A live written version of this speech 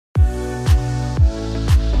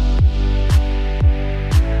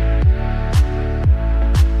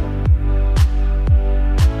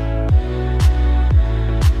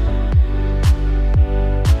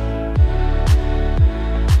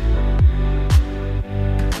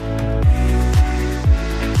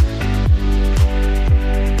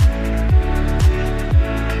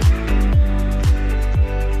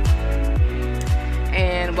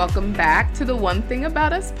welcome back to the One Thing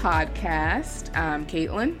About Us podcast. I'm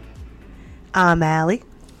Caitlin. I'm Allie.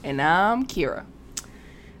 And I'm Kira.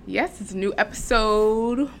 Yes, it's a new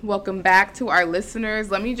episode. Welcome back to our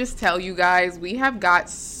listeners. Let me just tell you guys, we have got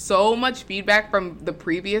so much feedback from the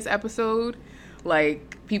previous episode.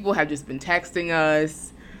 Like, people have just been texting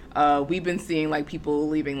us. We've been seeing, like, people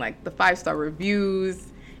leaving, like, the 5-star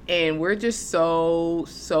reviews. And we're just so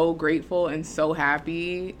grateful and so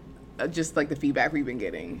happy. Just, like, the feedback we've been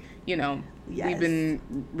getting. You know, yes. We've been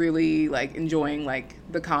really, like, enjoying, like,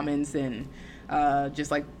 the comments and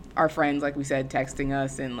just, like, our friends, like we said, texting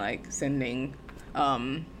us and, like, sending,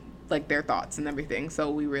 like, their thoughts and everything.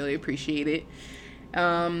 So we really appreciate it.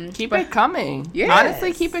 Keep it coming. Yes.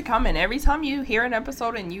 Honestly, keep it coming. Every time you hear an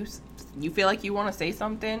episode and you feel like you want to say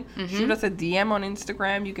something, shoot us a DM on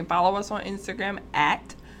Instagram. You can follow us on Instagram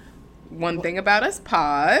at One Thing About Us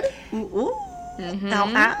Pod. Ooh. Mm-hmm.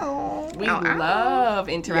 Ow, ow. We love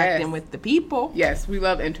interacting with the people. Yes, we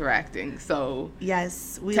love interacting. So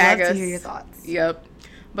yes, we tag love us. to hear your thoughts. Yep.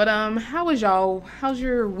 But how's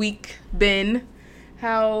your week been?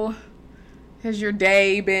 How has your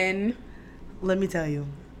day been? Let me tell you.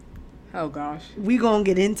 Oh gosh. We gonna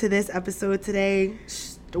get into this episode today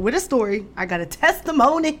with a story. I got a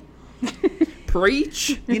testimony.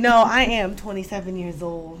 Preach. You know, I am 27 years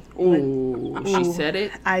old. Ooh, she said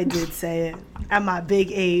it. I did say it. At my big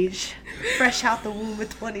age. Fresh out the womb at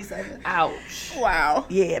 27. Ouch. Wow.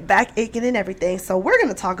 Yeah, back aching and everything. So we're going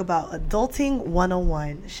to talk about Adulting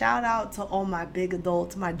 101. Shout out to all my big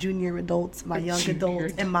adults, my junior adults, my young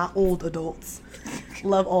adults, and my old adults.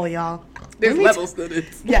 Love all y'all. There's levels to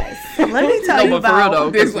this. Yes. Let me tell you but for real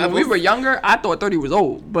about... though, 'cause when we were younger, I thought 30 was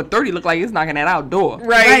old, but 30 looked like it's knocking at our door.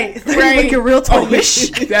 Right. Looking real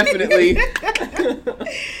 20-ish. Definitely.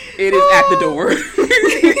 It is at the door.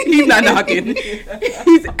 He's not knocking.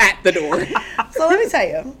 He's at the door. So let me tell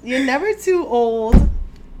you, you're never too old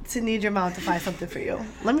to need your mom to find something for you.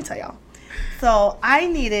 Let me tell y'all. So I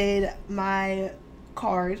needed my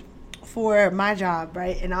card for my job,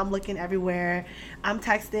 right? And I'm looking everywhere. I'm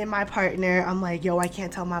texting my partner. I'm like, yo, I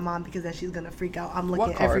can't tell my mom because then she's going to freak out. I'm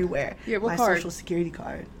looking everywhere. Yeah, what my card? Social Security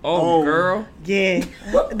card. Oh, girl. Yeah,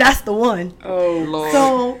 that's the one. Oh, Lord.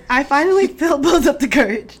 So I finally built up the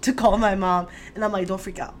courage to call my mom. And I'm like, don't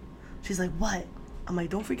freak out. She's like, what? I'm like,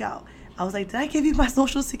 don't freak out. I was like, did I give you my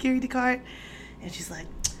Social Security card? And she's like,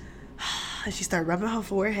 and she started rubbing her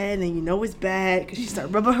forehead. And you know it's bad because she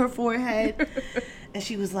started rubbing her forehead. And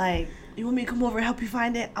she was like, you want me to come over and help you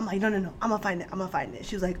find it? I'm like, no. I'm going to find it.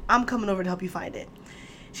 She was like, I'm coming over to help you find it.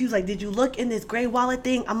 She was like, did you look in this gray wallet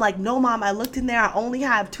thing? I'm like, no, Mom. I looked in there. I only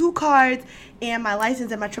have 2 cards and my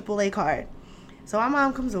license and my AAA card. So my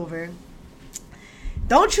mom comes over.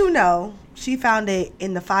 Don't you know, she found it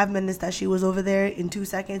in the 5 minutes that she was over there, in 2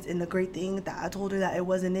 seconds. And the great thing that I told her that it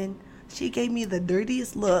wasn't in, she gave me the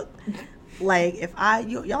dirtiest look. Like, if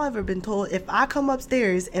y'all ever been told, if I come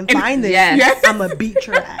upstairs and find this, I'm going to beat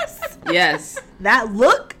your ass. Yes. That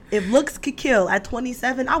look, if looks could kill, at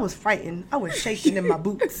 27, I was frightened. I was shaking in my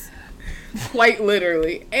boots. Quite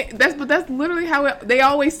literally. That's literally how they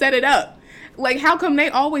always set it up. Like, how come they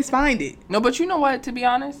always find it? No, but you know what? To be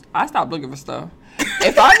honest, I stopped looking for stuff.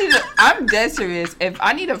 I'm dead serious. If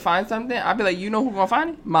I need to find something, I'd be like, you know who's going to find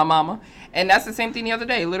it? My mama. And that's the same thing the other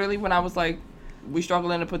day. Literally, when I was like, we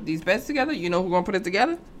struggling to put these beds together. You know who's gonna put it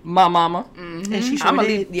together? My mama. Mm-hmm. And she sure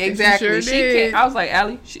did. Exactly. She did. I was like,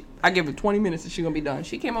 Allie, I give her 20 minutes and she's gonna be done.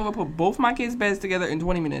 She came over, put both my kids' beds together in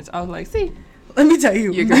 20 minutes. I was like, see. Let me tell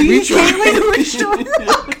you, we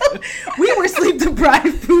were sleep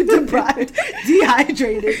deprived, food deprived,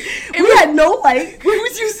 dehydrated. We had no light. We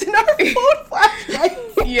was using our phone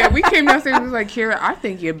flashlights. Yeah, we came downstairs and was like, Kira, I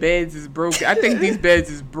think your beds is broken. I think these beds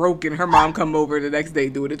is broken. Her mom come over the next day,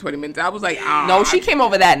 do it in 20 minutes. I was like, No, she came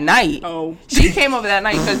over that night. Oh. She came over that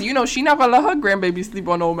night because, you know, she never let her grandbaby sleep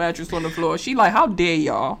on no mattress on the floor. She like, how dare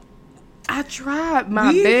y'all? I tried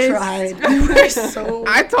my We best. tried. We were so...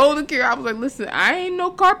 I told the Kira, I was like, listen, I ain't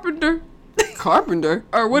no carpenter. Carpenter?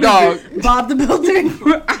 Or what Dog. is it? Bob the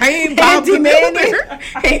Builder. I ain't Bob the Handyman. Builder.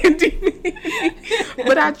 Handyman.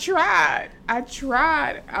 But I tried.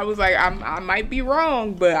 I was like, I might be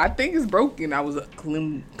wrong, but I think it's broken. I was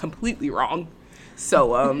completely wrong.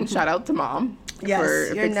 So, shout out to Mom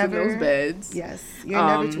for fixing those beds. Yes, you're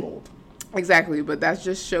never too old. Exactly, but that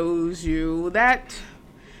just shows you that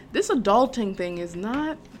this adulting thing is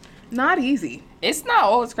not easy. It's not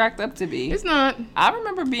all it's cracked up to be. It's not. I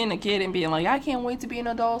remember being a kid and being like, I can't wait to be an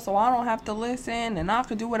adult so I don't have to listen and I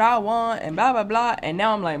could do what I want and blah, blah, blah. And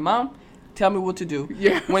now I'm like, Mom, tell me what to do.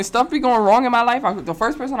 Yeah. When stuff be going wrong in my life, the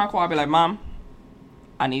first person I call, I'll be like, Mom,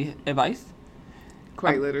 I need advice.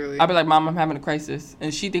 Quite literally. I'll be like, Mom, I'm having a crisis.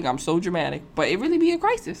 And she think I'm so dramatic. But it really be a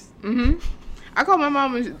crisis. Mm-hmm. I call my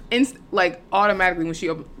mom like automatically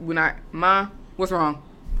Ma, what's wrong?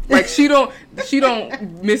 Like she don't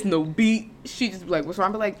miss no beat. She just be like, what's wrong?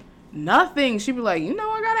 I be like, nothing. She be like, I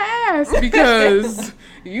gotta ask because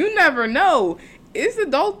you never know. This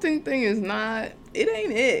adulting thing is not, it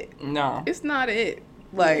ain't it. No. It's not it.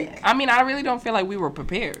 Like, I mean, I really don't feel like we were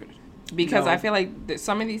prepared. Because No. I feel like that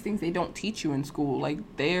some of these things they don't teach you in school. Like,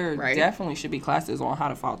 there definitely should be classes on how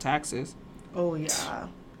to file taxes. Oh, yeah.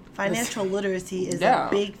 Financial literacy is Yeah.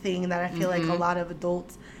 a big thing that I feel like a lot of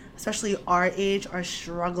adults, especially our age, are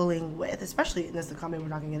struggling with. Especially in this economy, we're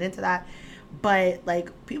not going to get into that. But, like,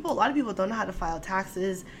 a lot of people don't know how to file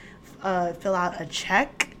taxes, fill out a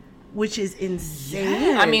check, which is insane.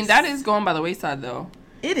 Yeah. I mean, that is going by the wayside, though.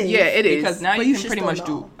 It is. yeah, it is. Because now But you you can should pretty still much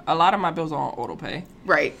know. do a lot of my bills are on auto pay.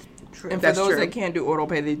 Right. True. And for That's those true. that can't do auto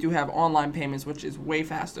pay, they do have online payments, which is way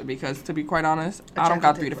faster. Because to be quite honest, A I don't check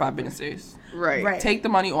got will 3 to take 5 forever. business days. Right. Right. Take the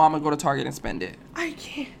money, or I'm gonna go to Target and spend it. I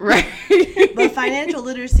can't. Right. But financial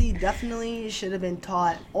literacy definitely should have been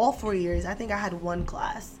taught all 4 years. I think I had one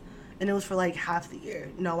class, and it was for like half the year.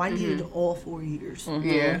 No, I needed all 4 years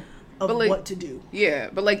Yeah. of But, like, what to do. Yeah,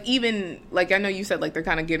 but like even like I know you said like they're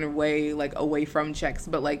kind of getting away from checks,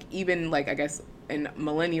 but like even like I guess in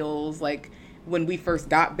millennials, like when we first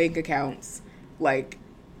got bank accounts, like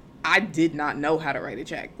I did not know how to write a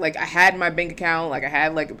check. Like I had my bank account, like I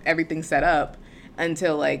had like everything set up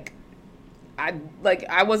until like I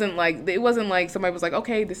wasn't like, it wasn't like somebody was like,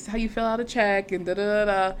 okay, this is how you fill out a check and da da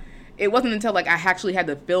da. It wasn't until like I actually had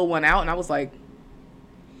to fill one out and I was like,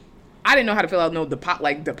 I didn't know how to fill out no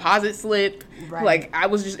deposit slip. Right. Like it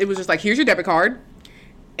was just like, here's your debit card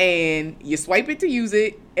and you swipe it to use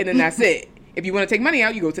it and then that's it. If you want to take money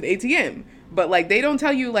out, you go to the ATM. But like they don't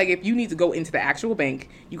tell you like if you need to go into the actual bank,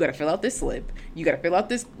 you got to fill out this slip. You got to fill out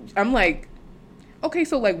this. I'm like, okay,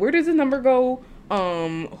 so like where does the number go?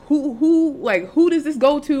 Who does this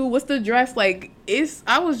go to? What's the address? Like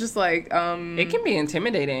I was just like, It can be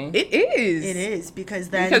intimidating. It is. It is because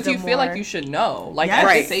then Because the you feel like more- you should know. Like Yes. at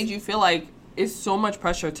Right. this age, you feel like it's so much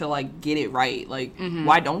pressure to like get it right. Like,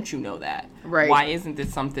 why don't you know that? Right. Why isn't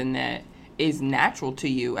this something that is natural to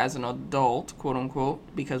you as an adult, quote unquote?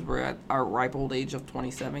 Because we're at our ripe old age of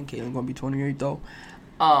 27. Caitlin's gonna be 28 though.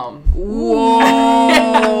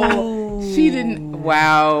 Whoa. She didn't.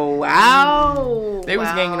 Wow. They was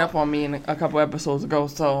ganging up on me a couple episodes ago,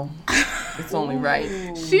 so it's only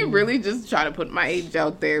right. She really just trying to put my age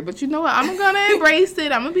out there. But you know what? I'm going to embrace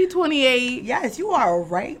it. I'm going to be 28. Yes, you are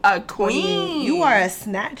right. A queen. You are a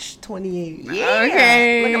snatch 28. Yeah.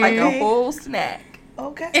 Okay. Looking like a whole snack.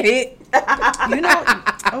 Okay. You know.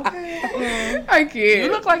 Okay. I can't.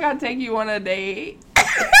 You look like I'd take you on a date.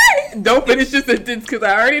 Don't finish your sentence because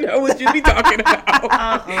I already know what you be talking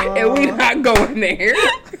about. And we not going there.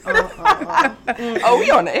 Oh, we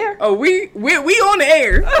on the air. Oh, we on the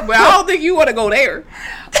air. But I don't think you want to go there.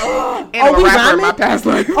 And I'm we a rapper in my rhyming? past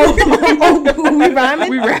life. We rhyming?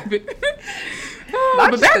 We rapping. Not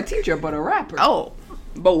But just a back- teacher, but a rapper. Oh,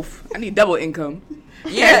 both. I need double income.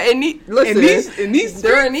 Yeah, and listen, in these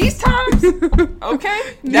during these times, okay,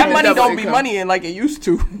 that money double don't be income. money in like it used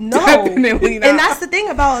to. No. Definitely not. And that's the thing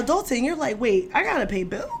about adulting. You're like, wait, I gotta pay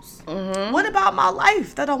bills. What about my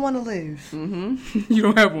life that I want to live? You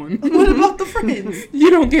don't have one. What about the friends? You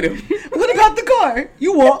don't get them. What about the car?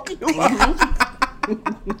 You walk.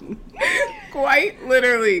 Quite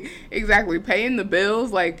literally. Exactly. Paying the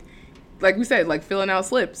bills, like we said, like filling out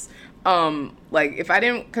slips. Like if I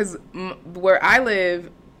didn't, because where I live,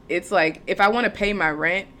 it's like if I want to pay my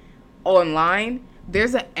rent online,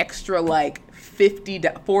 there's an extra like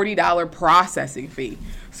 $40 processing fee.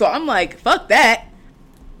 So I'm like, fuck that.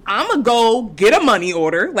 I'm gonna go get a money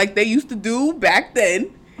order like they used to do back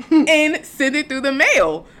then and send it through the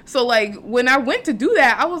mail. So like when I went to do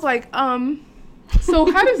that, I was like,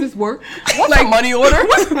 so how does this work? What's a money order?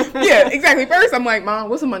 Yeah, exactly. First, I'm like, Mom,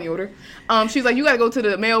 what's a money order? She's like, you gotta go to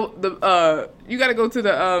the mail. You gotta go to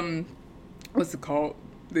the what's it called?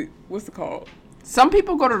 What's it called? Some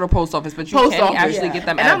people go to the post office, but you Post can't office, actually yeah. get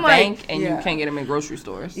them And at I'm a like, bank, and yeah. you can't get them in grocery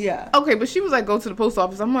stores. Yeah. Okay, but she was like, go to the post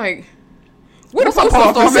office. I'm like, where the What's a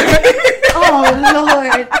post post office? Oh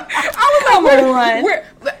Lord. Come on. Where?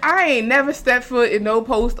 I ain't never stepped foot in no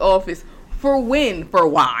post office. For when? For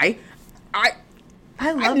why?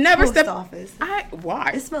 I love never post stepped- office.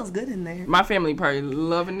 Why? It smells good in there. My family probably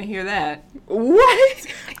loving to hear that. What?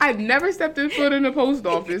 I've never stepped foot in the post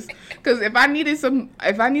office because if I needed some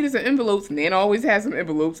envelopes, Nana always has some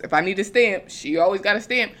envelopes. If I need a stamp, she always got a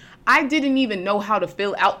stamp. I didn't even know how to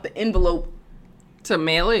fill out the envelope To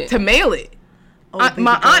mail it. to mail it.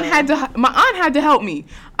 my aunt had to help me.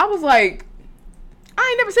 I was like, I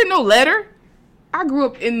ain't never sent no letter. I grew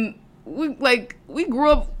up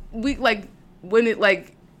when it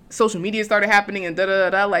like social media started happening and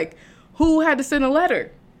like, who had to send a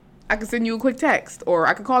letter? I could send you a quick text, or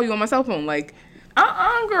I could call you on my cell phone. Like,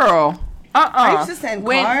 girl. I used to send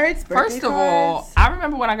cards. First of all, I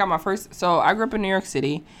remember when I got my first. So I grew up in New York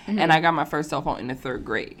City, and I got my first cell phone in the 3rd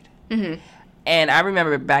grade. Mm-hmm. And I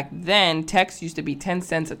remember back then, text used to be 10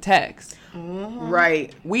 cents a text. Mm-hmm.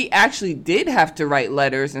 Right. We actually did have to write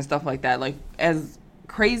letters and stuff like that. Like, as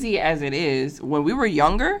crazy as it is, when we were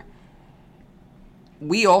younger,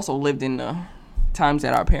 we also lived in the times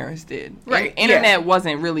that our parents did. Right. Internet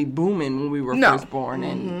wasn't really booming when we were first born,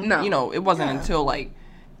 and it wasn't until like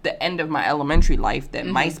the end of my elementary life that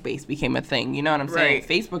MySpace became a thing. You know what I'm saying?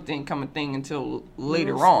 Facebook didn't come a thing until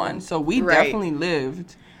later on. So we definitely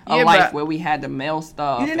lived a life where we had to mail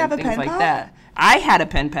stuff and things like that. I had a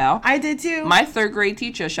pen pal. I did too. My 3rd grade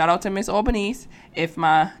teacher, shout out to Miss Albanese. If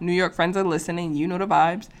my New York friends are listening, you know the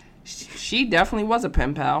vibes. She definitely was a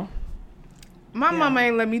pen pal. My mama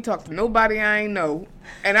ain't let me talk to nobody I ain't know.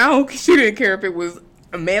 And she didn't care if it was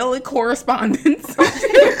a mail correspondence.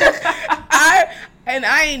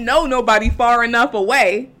 I ain't know nobody far enough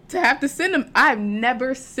away to have to send them. I've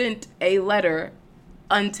never sent a letter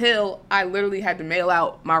until I literally had to mail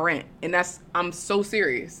out my rent. And I'm so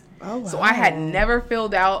serious. Oh, wow. So I had never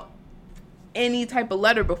filled out any type of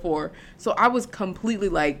letter before. So I was completely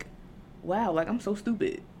like, wow, like I'm so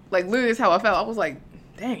stupid. Like literally that's how I felt. I was like,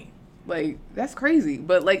 dang, like that's crazy.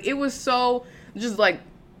 But like it was so just like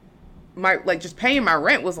just paying my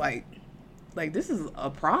rent was like this is a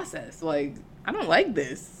process. Like I don't like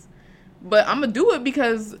this, but I'm gonna do it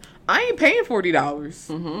because I ain't paying $40.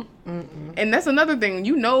 Mm-hmm. And that's another thing.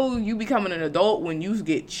 You becoming an adult when you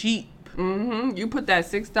get cheap. Mm-hmm. You put that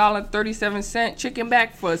 $6.37 chicken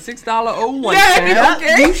back for $6.01. Yeah,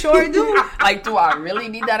 okay. You sure do. Like, do I really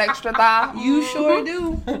need that extra thigh? You sure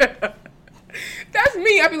do. That's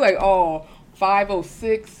me. I be like, oh,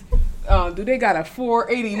 $5.06. Do they got a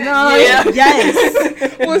 $4.89? Yeah. Yes.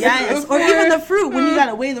 Yes. Or even the fruit. When you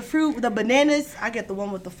gotta weigh the fruit, the bananas, I get the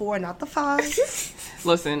one with the 4, not the 5.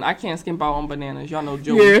 Listen, I can't skimp out on bananas. Y'all know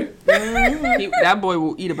Joey. Yeah. That boy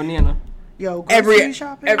will eat a banana. Yo, every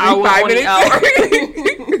 5 minutes.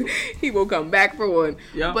 He will come back for one.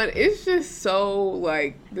 Yep. But it's just so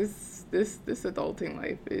like this adulting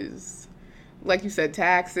life is, like you said,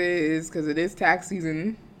 taxes, because it is tax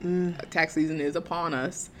season. Tax season is upon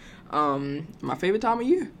us. My favorite time of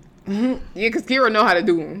year. Mm-hmm. Yeah, because Kira know how to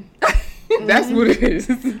do them. That's what it is.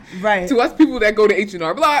 Right. To us people that go to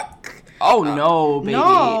H&R Block. Oh no, baby. No.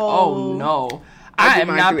 Oh no. I am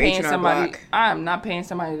not paying H&R somebody. Block. I am not paying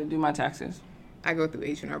somebody to do my taxes. I go through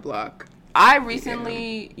H&R Block. I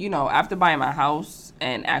recently, after buying my house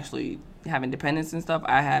and actually having dependents and stuff,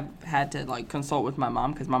 I have had to like consult with my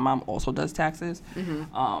mom, because my mom also does taxes,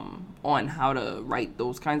 on how to write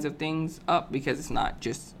those kinds of things up, because it's not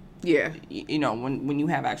just when you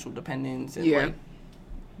have actual dependents and like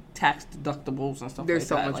tax deductibles and stuff there's like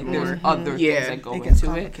so that. Much like more. There's other things that go gets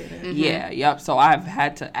into it. Mm-hmm. Yeah, yep. So I've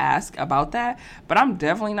had to ask about that, but I'm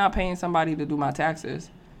definitely not paying somebody to do my taxes.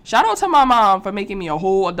 Shout out to my mom for making me a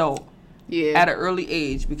whole adult at an early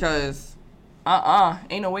age, because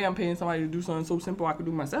ain't no way I'm paying somebody to do something so simple I could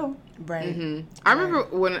do myself. Right. Mm-hmm. I remember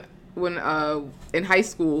when in high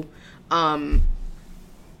school,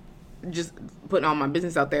 just putting all my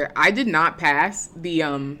business out there, I did not pass the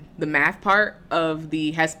math part of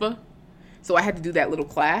the HESPA, so I had to do that little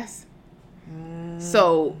class.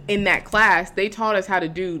 So in that class, they taught us how to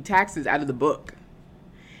do taxes out of the book,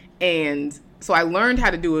 and so I learned how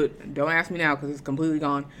to do it. Don't ask me now because it's completely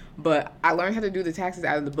gone, but I learned how to do the taxes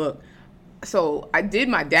out of the book. So I did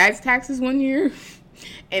my dad's taxes one year,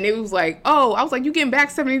 and it was like, I was like, you getting back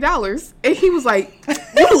 $70. And he was like,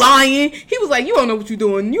 you lying. He was like, you don't know what you're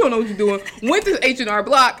doing. You don't know what you're doing. Went to H&R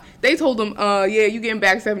Block. They told him, you getting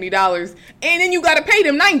back $70. And then you got to pay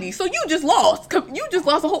them $90. So you just lost. You just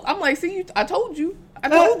lost a whole. I'm like, see, I told you.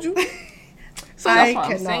 So I that's what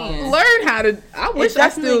I'm cannot saying. Learn how to. I wish I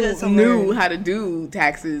still knew how to do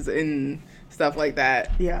taxes and stuff like that.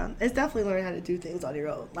 Yeah, it's definitely learning how to do things on your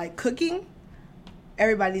own. Like cooking,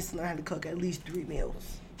 everybody needs to learn how to cook at least 3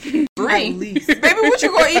 meals. 3? At least. Baby, what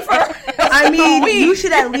you gonna eat for? I mean, you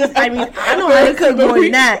should at least. I mean, I know how to cook more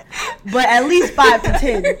than that, but at least 5 to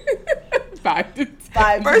 10. 5 to 10.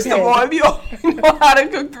 5 First to 10. of all, if you don't know how to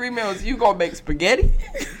cook 3 meals, you gonna make spaghetti,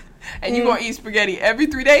 and you gonna eat spaghetti every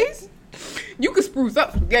 3 days. You could spruce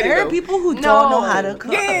up spaghetti. There are people who don't know how to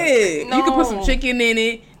cook. Yeah, you could put some chicken in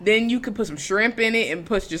it, then you could put some shrimp in it and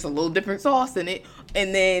put just a little different sauce in it.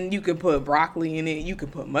 And then you can put broccoli in it. You can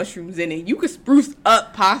put mushrooms in it. You can spruce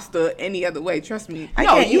up pasta any other way. Trust me. I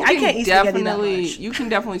can't eat spaghetti that much. You can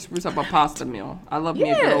definitely spruce up a pasta meal. I love me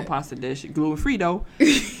a good old pasta dish. Gluten-free, though.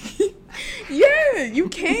 Yeah, you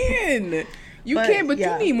can. You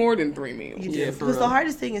need more than 3 meals. Because the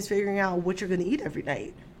hardest thing is figuring out what you're going to eat every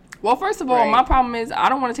night. Well, first of all, my problem is I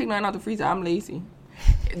don't want to take nothing out the freezer. I'm lazy.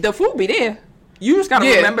 The food be there. You just got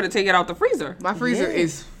to remember to take it out the freezer. My freezer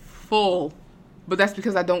is full. But that's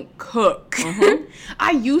because I don't cook. Mm-hmm.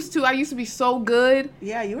 I used to be so good.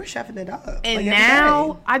 Yeah, you were chefing it up. And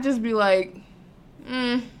now I just be like,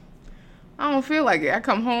 I don't feel like it. I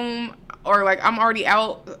come home or like I'm already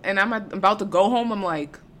out and I'm about to go home. I'm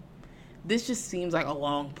like, this just seems like a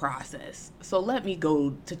long process. So let me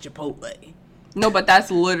go to Chipotle. No, but that's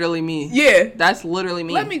literally me. Yeah. That's literally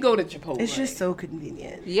me. Let me go to Chipotle. It's just so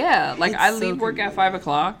convenient. Yeah. Like I leave work at 5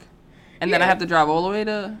 o'clock and then I have to drive all the way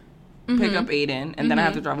to pick up Aiden, and then I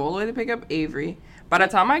have to drive all the way to pick up Avery. By the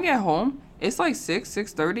time I get home, it's like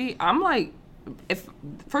 6:30. I'm like,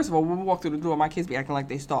 first of all, when we walk through the door, my kids be acting like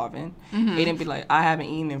they starving. Aiden be like, I haven't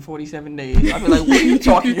eaten in 47 days. I be like, what are you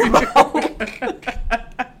talking about?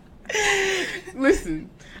 Listen,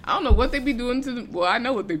 I don't know what they be doing to them. Well, I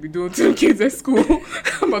know what they be doing to the kids at school.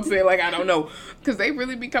 I'm about to say, like, I don't know. Because they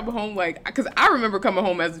really be coming home, like, because I remember coming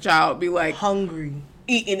home as a child, be like, hungry,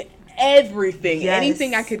 eating everything,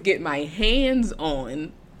 anything I could get my hands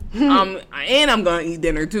on. And I'm gonna eat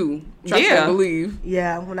dinner too. Trust and believe.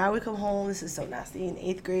 Yeah, when I would come home, this is so nasty. In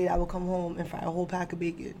 8th grade, I would come home and fry a whole pack of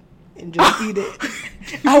bacon and just eat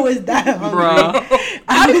it. I was that hungry. Bruh.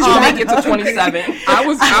 How did you make it to 27? I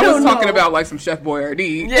was talking about like some Chef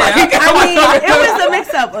Boyardee. Yeah, like, I mean, it was a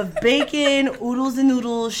mix up of bacon, oodles and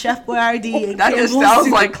noodles, Chef Boyardee, and that just sounds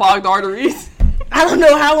like clogged arteries. I don't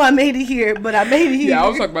know how I made it here, but I made it here. Yeah, I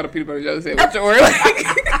was talking about a peanut butter jelly sandwich.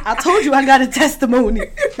 I told you I got a testimony.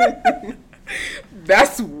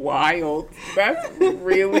 That's wild. That's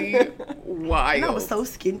really wild. And I was so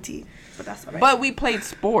skinty, but that's all right. But we played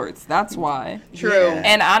sports. That's why. True. Yeah.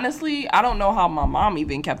 And honestly, I don't know how my mom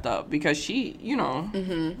even kept up because she,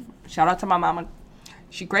 shout out to my mama.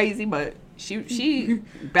 She crazy, but she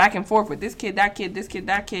back and forth with this kid, that kid, this kid,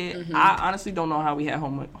 that kid. I honestly don't know how we had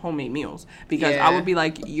homemade meals because I would be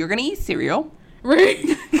like, you're going to eat cereal. Right.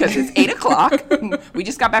 Because it's 8 o'clock. We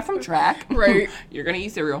just got back from track. Right. You're going to eat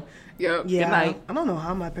cereal. Yep. Yeah. Good night. I don't know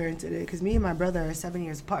how my parents did it because me and my brother are 7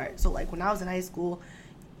 years apart. So, like, when I was in high school,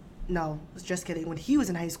 no, just kidding. When he was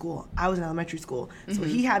in high school, I was in elementary school. So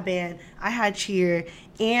he had band, I had cheer,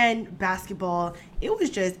 and basketball. It was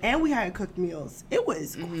just, and we had cooked meals. It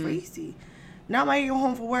was crazy. Now I go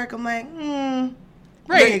home from work, I'm like,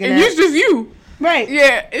 right, and it's just you. Right.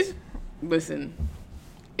 Yeah, listen,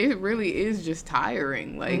 it really is just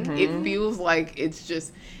tiring. Like, it feels like it's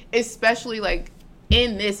just, especially, like,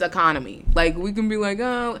 in this economy. Like, we can be like,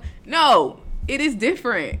 oh, no, it is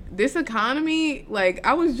different. This economy, like,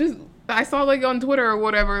 I saw, like, on Twitter or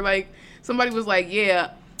whatever, like, somebody was like,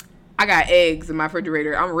 yeah, I got eggs in my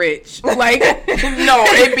refrigerator. I'm rich. Like, no,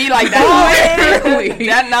 it be like that. Literally.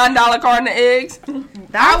 That $9 carton of eggs.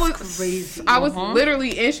 That was crazy. I was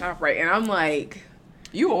literally in ShopRite, and I'm like,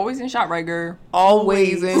 you always in ShopRite, girl.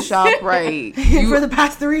 Always in ShopRite. For the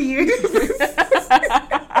past 3 years.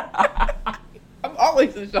 I'm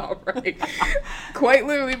always in ShopRite. Quite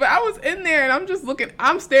literally. But I was in there, and I'm just looking.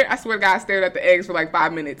 I swear to God, I stared at the eggs for like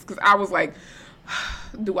 5 minutes, because I was like,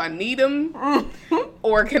 do I need them?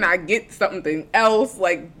 Or can I get something else?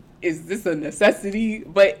 Like, is this a necessity?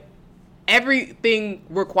 But everything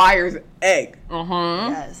requires egg.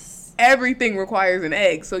 Yes. Everything requires an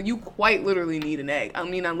egg. So you quite literally need an egg. I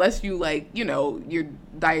mean, unless you, like, your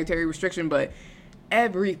dietary restriction, but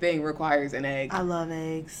everything requires an egg. I love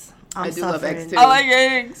eggs. I do love eggs too. I like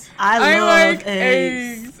eggs. I love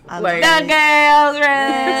eggs. I like the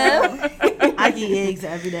girls. I eat eggs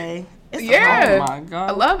every day. Oh my God.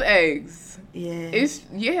 I love eggs.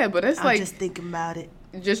 Yeah. But it's I'm like just thinking about it.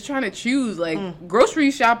 Just trying to choose, like,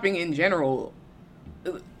 grocery shopping in general.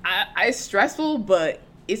 It's stressful, but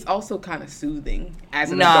it's also kind of soothing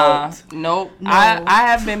as an adult. Nope. No. I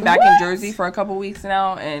have been back in Jersey for a couple weeks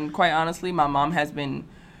now, and quite honestly, my mom has been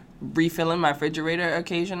refilling my refrigerator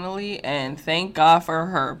occasionally, and thank God for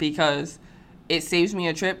her, because it saves me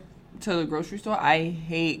a trip to the grocery store. I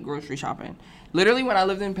hate grocery shopping. Literally, when I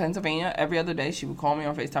lived in Pennsylvania, every other day she would call me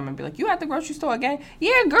on FaceTime and be like, you at the grocery store again?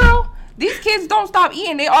 Yeah, girl, these kids don't stop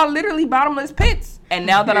eating. They are literally bottomless pits. And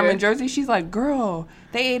now that I'm in Jersey, she's like, girl,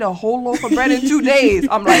 They ate a whole loaf of bread in 2 days.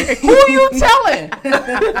 I'm like, who are you telling?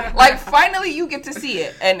 Like, finally you get to see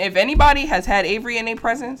it. And if anybody has had Avery in their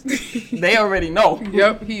presence, they already know.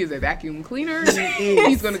 Yep, he is a vacuum cleaner.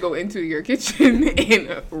 He's going to go into your kitchen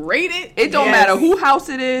and raid it. It don't matter who house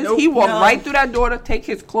it is. Nope. He walked right through that door to take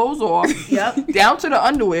his clothes off, down to the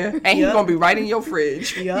underwear, and he's going to be right in your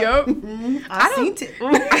fridge. Yep. Mm-hmm. I seen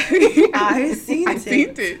it. I seen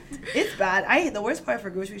it. It's bad. The worst part for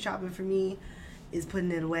grocery shopping for me is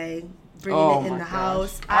putting it away, bringing it in the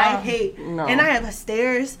house. I hate, and I have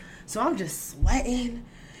stairs, so I'm just sweating.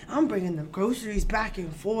 I'm bringing the groceries back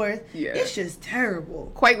and forth. Yeah. It's just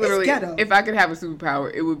terrible. Quite literally, if I could have a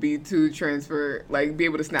superpower, it would be to transfer, like, be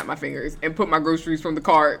able to snap my fingers and put my groceries from the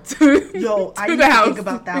cart to, I used to think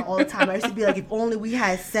about that all the time. I used to be like, if only we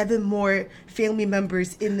had 7 more family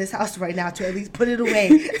members in this house right now to at least put it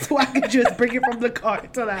away so I could just bring it from the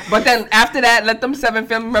cart to that. But then after that, let them 7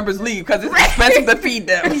 family members leave because it's expensive to feed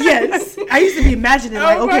them. Yes. I used to be imagining,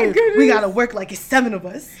 like, okay, we got to work like it's 7 of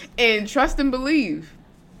us. And trust and believe.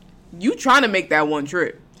 You trying to make that one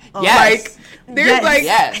trip. Yes.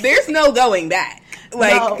 Like, there's no going back.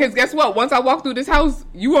 Like, because guess what? Once I walk through this house,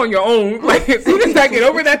 you on your own. Like, as soon as I get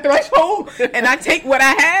over that threshold and I take what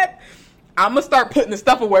I have, I'm going to start putting the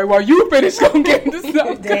stuff away while you finish going getting the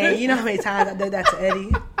stuff. Dang, you know how many times I did that to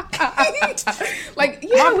Eddie? Like,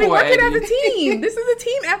 yeah, we working as a team. This is a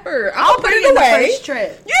team effort. I'll put it away. The first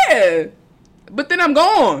trip. Yeah. But then I'm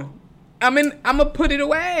gone. I'm going to put it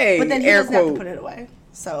away. But then he doesn't have to put it away.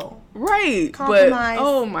 So right, compromise. But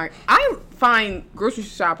oh my, I find grocery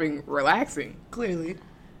shopping relaxing. Clearly,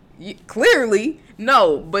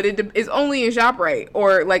 no, but it's only in ShopRite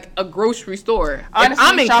or like a grocery store. Honestly, if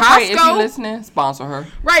I'm in ShopRite, Costco, if you listening, sponsor her.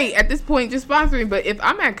 Right at this point, just sponsoring. But if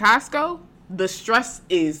I'm at Costco, the stress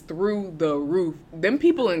is through the roof. Them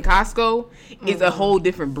people in Costco is a whole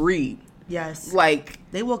different breed. Yes, like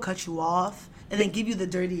they will cut you off and then give you the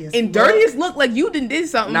dirtiest look like you did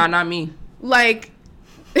something. Nah, not me. Like.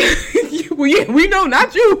 Well, yeah, we know,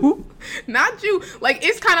 not you. Like,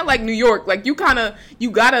 it's kind of like New York. Like, you gotta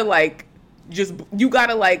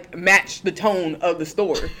match the tone of the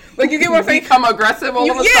store. Like, you get what I'm saying? Become aggressive all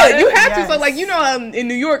of a sudden. Yeah, you have to. So, like, in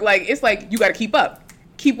New York, like, it's like you gotta keep up,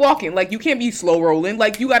 keep walking. Like, you can't be slow rolling.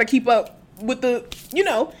 Like, you gotta keep up with the,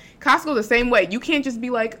 Costco the same way. You can't just be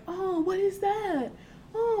like, oh, what is that?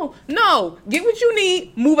 Oh, no, get what you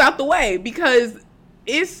need, move out the way, because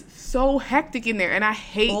it's so hectic in there, and I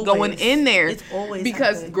hate going in there. It's always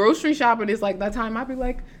because hectic. Grocery shopping is like that time I'd be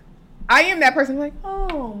like, I am that person like,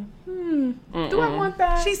 oh, do I want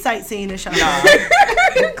that? She's sightseeing and shopping.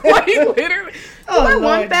 Quite literally. Do I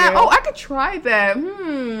want that? Girl. Oh, I could try that.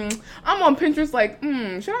 I'm on Pinterest like,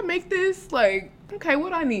 should I make this? Like, okay,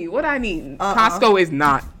 what I need? Costco is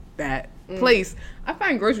not that place. I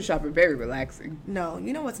find grocery shopping very relaxing. No,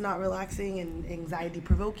 you know what's not relaxing and anxiety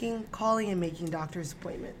provoking? Calling and making doctor's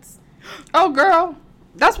appointments. Oh, girl,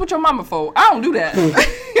 that's what your mama for. I don't do that.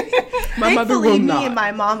 My mother will not. Me and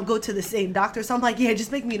my mom go to the same doctor, so I'm like, yeah,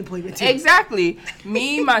 just make me an appointment too. Exactly.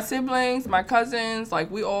 Me, my siblings, my cousins,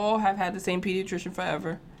 like, we all have had the same pediatrician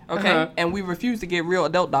forever. Okay, and we refuse to get real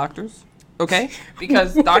adult doctors. Okay,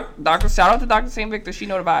 because doctor, shout out to Dr. St. Victor, she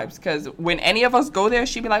know the vibes. Because when any of us go there,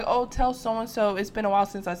 she'd be like, "Oh, tell so and so it's been a while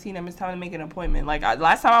since I've seen him. It's time to make an appointment." Like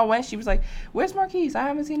last time I went, she was like, "Where's Marquise? I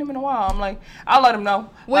haven't seen him in a while." I'm like, "I'll let him know."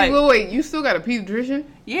 Wait, you still got a pediatrician?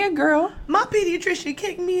 Yeah, girl. My pediatrician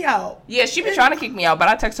kicked me out. Yeah, she been trying to kick me out, but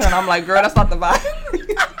I text her and I'm like, "Girl, that's not the vibe."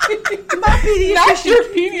 My pediatrician. Not your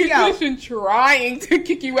pediatrician trying to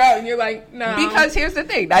kick you out, and you're like, "No." Because here's the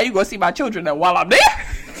thing. Now you go see my children, and while I'm there.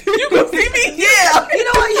 You gonna see me? Yeah. You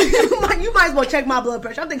know what? You might as well check my blood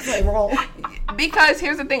pressure. I think something wrong. Because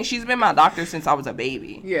here's the thing. She's been my doctor since I was a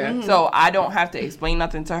baby. Yeah. Mm-hmm. So I don't have to explain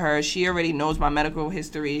nothing to her. She already knows my medical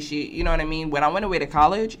history. You know what I mean? When I went away to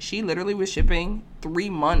college, she literally was shipping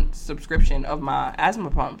 3-month subscription of my asthma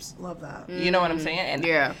pumps. Love that. You know what I'm saying? And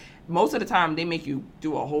yeah. Most of the time, they make you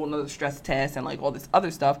do a whole nother stress test and like all this other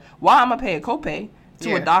stuff. Why I'm gonna pay a copay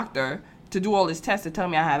to a doctor to do all this test to tell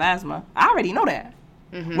me I have asthma? I already know that.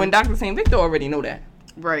 Mm-hmm. When Dr. St. Victor already know that.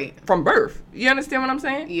 Right. From birth. You understand what I'm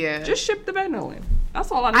saying? Yeah. Just ship the Benadryl in.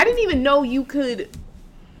 That's all I need. I didn't even know you could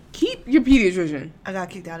keep your pediatrician. I got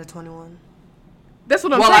kicked out at 21. That's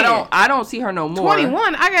what I'm saying. Well, I don't see her no more.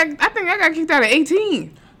 21? I think I got kicked out at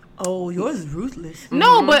 18. Oh, yours is ruthless.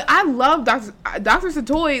 No, but I love Dr.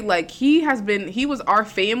 Satoy. Like, he was our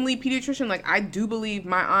family pediatrician. Like, I do believe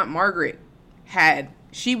my Aunt Margaret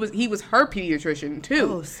he was her pediatrician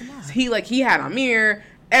too. Oh, smart. He had Amir,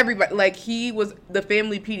 everybody, like, he was the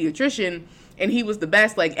family pediatrician, and he was the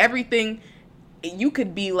best. Like, everything, you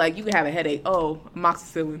could be like, you could have a headache,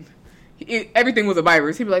 amoxicillin. everything was a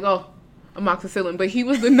virus. He'd be like, oh, amoxicillin. But he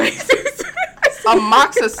was the nicest.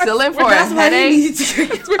 Amoxicillin for a headache?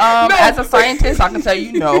 As a scientist, I can tell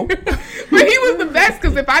you no. But he was the best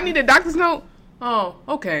because if I need a doctor's note, oh,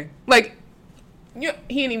 okay. Like, you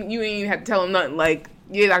ain't even have to tell him nothing. Like,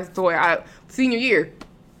 yeah, Dr. Toy, senior year,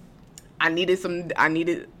 I needed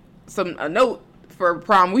a note for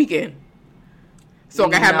prom weekend. So I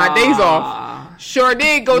can have my days off. Sure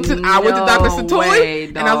did I went to Dr. Satoy,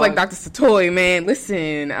 and I was like, Dr. Satoy, man,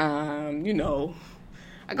 listen, I'm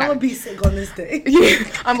gonna be sick on this day. Yeah,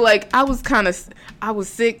 I'm like, I was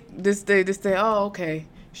sick this day. Oh, okay.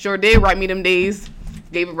 Sure did write me them days.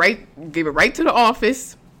 Gave it right to the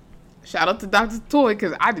office. Shout out to Dr. Satoy,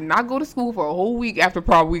 because I did not go to school for a whole week after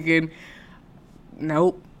prom weekend.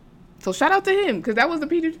 Nope. So shout out to him, because that was the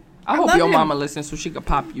pediatrician. I hope your mama listens so she could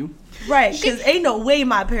pop you. Right, because ain't no way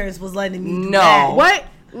my parents was letting me do that. What?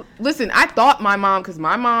 Listen, I thought my mom, because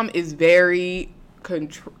my mom is very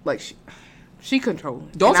she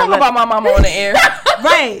controlling. Don't talk about my mama on the air.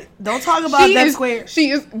 Right. Don't talk about Deb Square.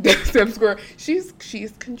 She is Deb Square. She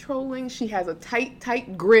is controlling. She has a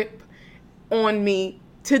tight grip on me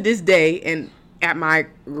to this day, and at my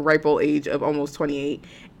ripe old age of almost 28.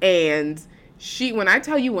 And when I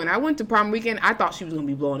tell you, when I went to prom weekend, I thought she was going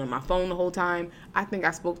to be blowing on my phone the whole time. I think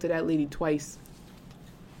I spoke to that lady twice.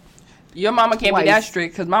 Your mama can't be that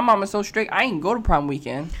strict, because my mama's so strict, I ain't go to prom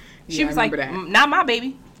weekend. She was like, not my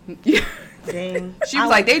baby. Yeah. Dang. She was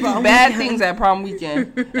like, they do bad things at prom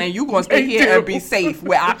weekend, and you going to stay here and be safe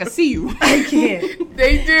where I can see you. I can't.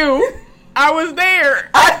 They do. I was there.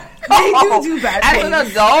 They do bad things. As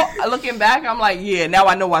an adult, looking back, I'm like, yeah, now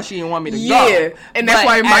I know why she didn't want me to go. Yeah, and that's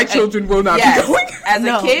why my children will not be going. As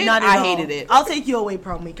a kid, I hated it. I'll take you away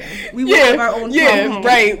prom weekend. We will have our own prom weekend.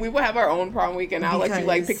 Right. We will have our own prom weekend. I'll let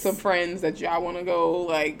you pick some friends that y'all want to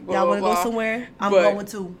go. Y'all want to go somewhere? I'm going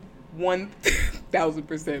to.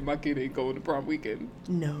 1,000% my kid ain't going to prom weekend.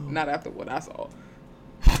 No. Not after what I saw.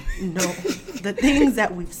 No. The things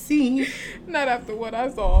that we've seen. Not after what I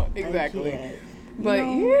saw. Exactly. But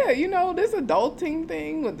this adulting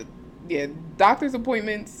thing with doctor's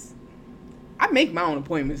appointments. I make my own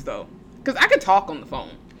appointments though. Because I could talk on the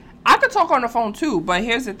phone. I could talk on the phone too, but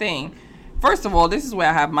here's the thing. First of all, this is where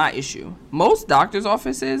I have my issue. Most doctor's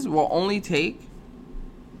offices will only take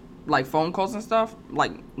phone calls and stuff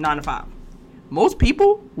 9 to 5. Most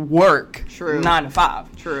people work 9 to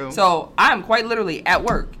 5. True. So I'm quite literally at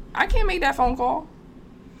work. I can't make that phone call.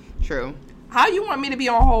 True. How you want me to be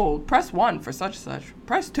on hold? Press 1 for such and such.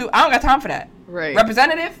 Press 2. I don't got time for that. Right.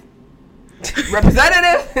 Representative.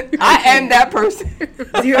 I am that person.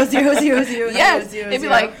 00000. Yes. It'd be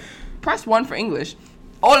like, press 1 for English.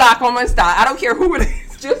 Hola, ¿cómo está? I don't care who it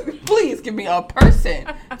is. Just please give me a person.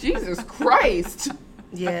 Jesus Christ.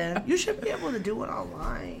 Yeah, you should be able to do it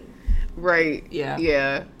online. Right. Yeah.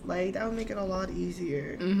 Yeah. That would make it a lot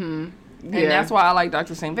easier. Mm-hmm. Yeah. And that's why I like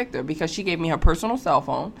Dr. St. Victor, because she gave me her personal cell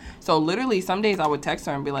phone. So literally some days I would text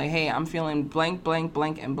her and be like, hey, I'm feeling blank, blank,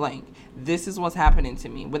 blank, and blank. This is what's happening to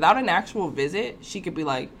me. Without an actual visit, she could be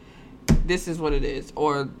like, this is what it is.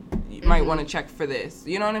 Or you might want to check for this.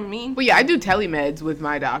 You know what I mean? Well, yeah, I do telemeds with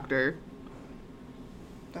my doctor.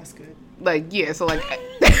 That's good. So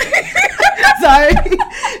sorry.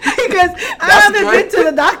 Because I haven't been to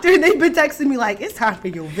the doctor and they've been texting me it's time for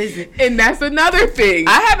your visit. And that's another thing.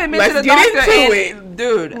 I haven't been to the doctor.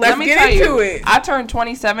 Dude, let me tell you. I turned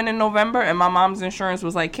 27 in November and my mom's insurance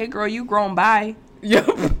was like, kid girl, you grown by. Yep.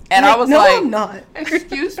 And I was no, I'm not.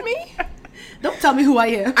 Excuse me? Don't tell me who I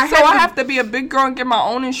am. I have to be a big girl and get my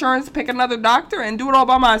own insurance, pick another doctor, and do it all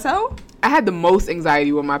by myself? I had the most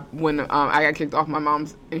anxiety when I got kicked off my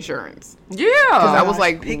mom's insurance. Yeah. Because I was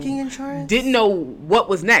picking insurance? Didn't know what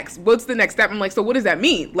was next. What's the next step? I'm like, so what does that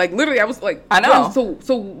mean? Literally, I was like, I know.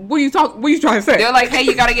 So what are you trying to say? They're like, hey,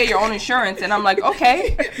 you got to get your own insurance. And I'm like,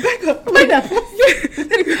 okay. Back up. Pineapple.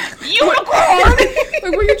 Unicorn.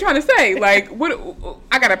 What are you trying to say? What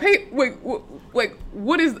I got to pay?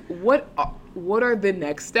 What are the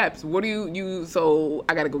next steps? What do you so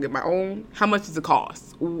I got to go get my own? How much does it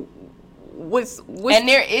cost? What's and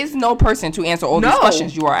there is no person to answer all these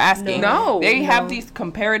questions you are asking. They have these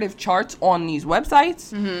comparative charts on these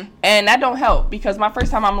websites, and that don't help because my first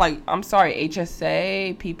time I'm like, I'm sorry,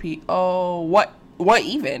 HSA, PPO, what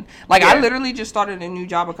even? I literally just started a new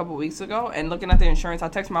job a couple weeks ago, and looking at the insurance, I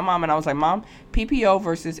texted my mom and I was like, Mom, PPO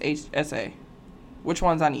versus HSA, which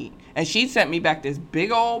ones I need? And she sent me back this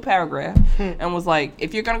big old paragraph and was like,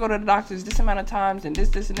 if you're going to go to the doctor's this amount of times and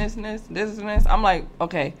this and this and this. I'm like,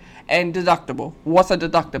 okay. And deductible. What's a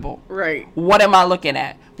deductible? Right. What am I looking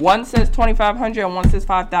at? One says $2,500 and one says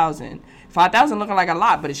 $5,000. $5,000 looking like a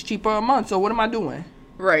lot, but it's cheaper a month. So what am I doing?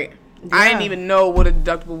 Right. I didn't even know what a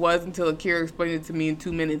deductible was until Akira explained it to me in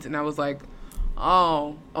 2 minutes, and I was like,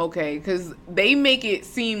 oh, okay. Because they make it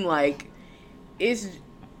seem like it's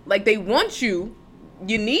like they want you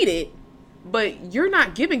need it, but you're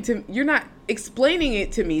not explaining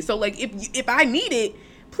it to me. So like if I need it,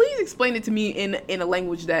 please explain it to me in a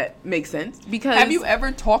language that makes sense. Because have you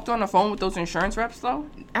ever talked on the phone with those insurance reps though?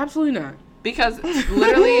 Absolutely not. Because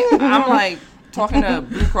literally, I'm like talking to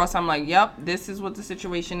Blue Cross. I'm like, yep, this is what the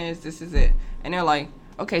situation is. This is it. And they're like,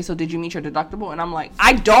 okay, so did you meet your deductible? And I'm like,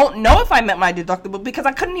 I don't know if I met my deductible because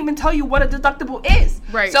I couldn't even tell you what a deductible is.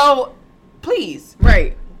 Right. So, please.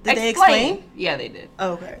 Right. Did they explain? Yeah, they did.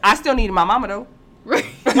 Oh, okay. I still needed my mama though. Right.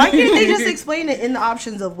 Why can't they just explain it in the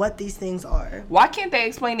options of what these things are? Why can't they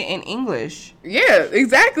explain it in English? Yeah,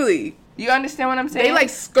 exactly. You understand what I'm saying? They like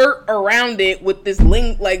skirt around it with this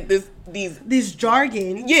link, like these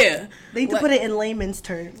jargon. Yeah. They need to put it in layman's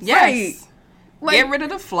terms. Yes. Right. Like, get rid of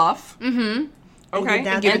the fluff. Mm-hmm. Okay.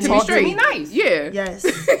 And Give it to me talk straight. to me nice. Yeah. Yes.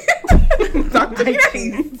 Talk to me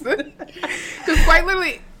nice. Because quite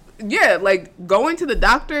literally, yeah, like going to the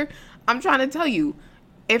doctor, I'm trying to tell you,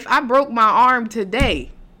 if I broke my arm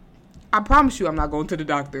today, I promise you I'm not going to the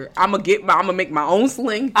doctor. I'm gonna make my own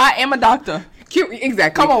sling. I am a doctor.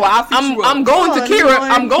 Exactly. Come on, I'll fix you up. I'm going to Kira.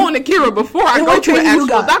 I'm going to Kira before I go to an actual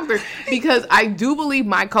got? doctor because I do believe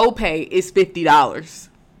my copay is $50.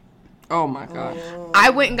 Oh my god. I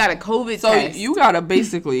went and got a COVID So test. you gotta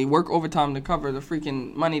basically work overtime to cover the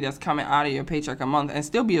freaking money that's coming out of your paycheck a month and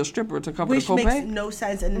still be a stripper to cover Which the copay? makes no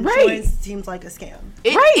sense, and Right. insurance seems like a scam.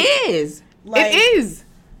 It is. It is.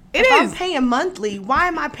 It If I'm is. paying monthly, why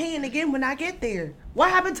am I paying again when I get there? What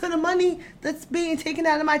happened to the money that's being taken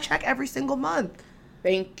out of my check every single month?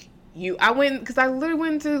 Thank you. I went because I literally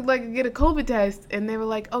went to like get a COVID test, and they were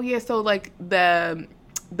like, "Oh yeah, so like the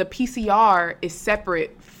PCR is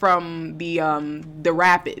separate from the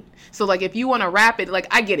rapid. So like if you want a rapid, like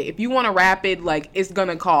I get it. If you want a rapid, like it's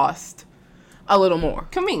gonna cost a little more.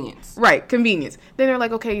 Convenience. Right, convenience. Then they're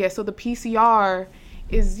like, okay, yeah, so the PCR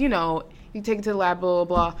is, you take it to the lab, blah,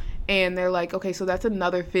 blah, blah. And they're like, okay, so that's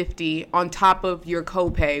another $50 on top of your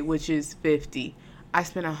copay, which is $50. I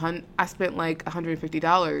spent like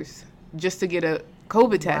 $150 just to get a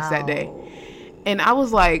COVID test that day. And I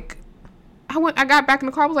was like, I got back in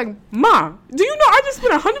the car, I was like, Ma, do you know I just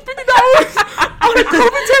spent $150 on a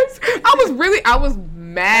COVID test? I was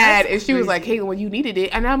mad. And she was like, hey, when you needed it.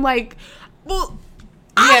 And I'm like, well,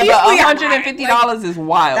 yeah, but $150 is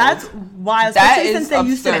wild. That's wild. That Especially is since they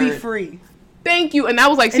used to be absurd. free. Thank you. And I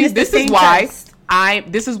was like, see, it's the this is same why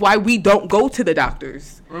test. this is why we don't go to the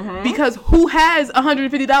doctors. Mm-hmm. Because who has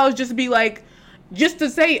 $150 just to be like, just to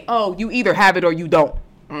say, oh, you either have it or you don't.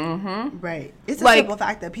 Mm-hmm. Right. It's a Like- simple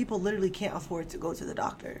fact that people literally can't afford to go to the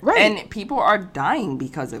doctor. Right. And people are dying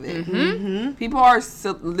because of it. Mm-hmm. People are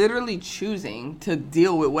literally choosing to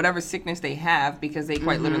deal with whatever sickness they have because they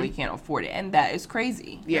quite literally can't afford it. And that is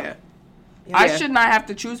crazy. Yeah. I Yeah. should not have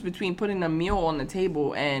to choose between putting a meal on the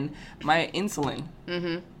table and my insulin.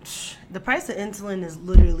 Mm-hmm. The price of insulin is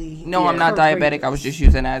literally... No, I'm not diabetic. I was just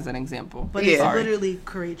using it as an example. But Yeah. it's Sorry. literally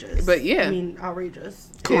courageous. But yeah. I mean, outrageous.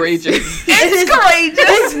 Courageous. It's courageous.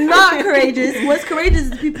 It's not courageous. What's courageous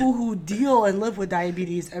is people who deal and live with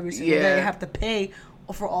diabetes every single day Yeah. have to pay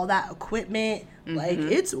for all that equipment. Like,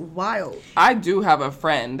 it's wild. I do have a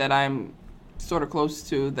friend that I'm sort of close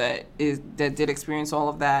to that did experience all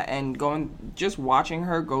of that, and just watching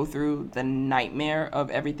her go through the nightmare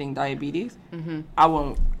of everything diabetes. I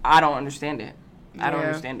don't understand it. I don't Yeah.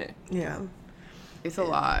 understand it. Yeah. It's a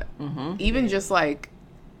lot. Mm-hmm. Even just like,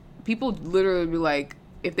 people literally be like,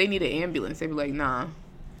 if they need an ambulance, they be like, nah,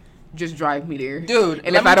 just drive me there. Dude,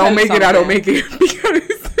 And let if me I tell don't you make it, I don't something. make it.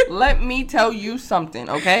 Because, Let me tell you something,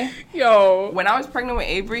 okay? yo. When I was pregnant with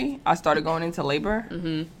Avery, I started going into labor.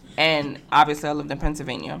 And obviously, I lived in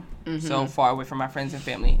Pennsylvania, so far away from my friends and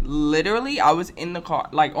family. Literally, I was in the car,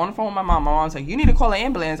 like on the phone with my mom. My mom's like, "You need to call an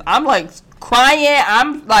ambulance." I'm like crying.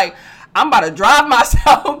 I'm like, I'm about to drive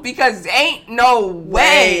myself because ain't no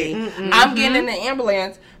way I'm getting in the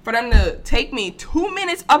ambulance for them to take me 2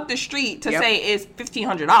 minutes up the street to say it's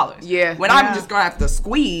 $1,500. Yeah. When I'm just gonna have to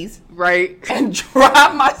squeeze Right. and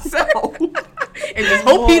drive myself. And just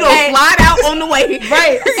hope he don't slide out on the way.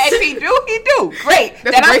 Right. And he do. Great.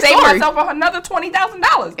 That's Then a I great saved story. myself another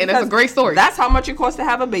 $20,000. And that's a great story. That's how much it costs to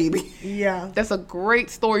have a baby. Yeah. That's a great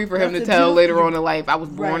story for him That's to a tell later beautiful- on in life. I was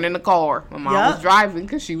born Right. in a car. My mom Yup. was driving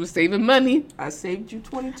because she was saving money. I saved you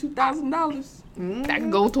 $22,000. That can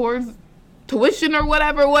go towards tuition or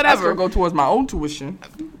whatever. That's gonna go towards my own tuition.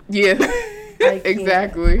 Yeah. I can't.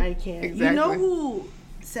 Exactly. I can't. Exactly. You know who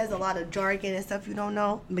says a lot of jargon and stuff you don't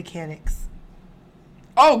know? Mechanics.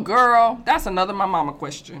 Oh, girl, that's another my mama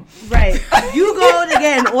question. Right. You go to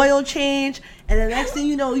get an oil change, and the next thing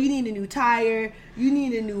you know, you need a new tire. You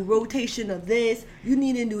need a new rotation of this. You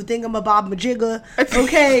need a new thingamabob-majigger.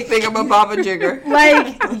 Okay? Thingamabob-majigger.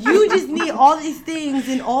 Like, you just need all these things,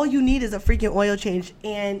 and all you need is a freaking oil change.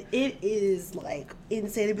 And it is, like,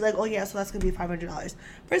 insane to be like, oh, yeah, so that's going to be $500.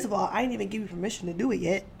 First of all, I didn't even give you permission to do it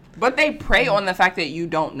yet. But they prey on the fact that you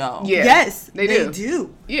don't know. Yeah. Yes, They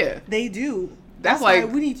do. Yeah. They do. That's why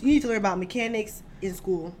like... you need to learn about mechanics in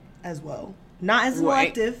school as well. Not as an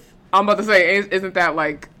Right. elective. I'm about to say, isn't that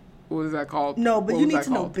like... What is that called? No, but What you was need that to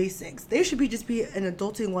know called? basics. There should just be an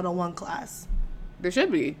adulting 101 class. There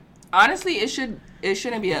should be. Honestly, it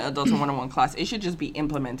shouldn't be an adult 101 class. It should just be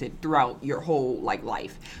implemented throughout your whole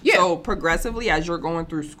life. Yeah. So progressively, as you're going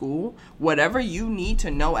through school, whatever you need to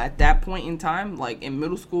know at that point in time, like in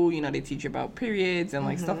middle school, they teach you about periods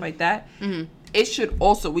and stuff like that.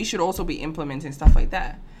 Mm-hmm. We should also be implementing stuff like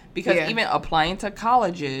that. Because even applying to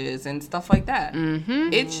colleges and stuff like that,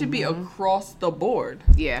 it should be across the board.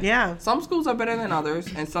 Yeah. Some schools are better than others,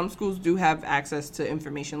 and some schools do have access to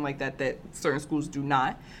information like that certain schools do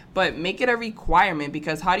not. But make it a requirement,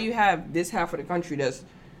 because how do you have this half of the country that's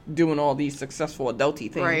doing all these successful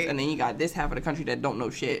adulty things, and then you got this half of the country that don't know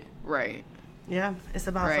shit? Right. Yeah, it's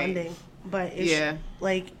about funding. But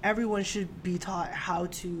like, everyone should be taught how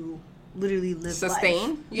to literally live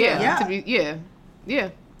sustain life. Yeah.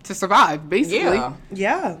 To survive, basically.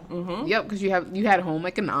 Yeah. Mm-hmm. Yep, because you had home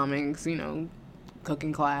economics,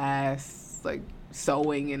 cooking class, like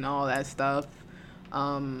sewing and all that stuff.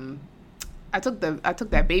 I took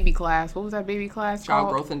that baby class. What was that baby class Child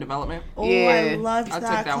called? growth and development. Oh, yeah. I loved that took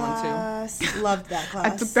that class. one too. Loved that class.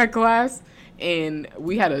 I took that class, and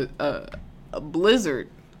we had a blizzard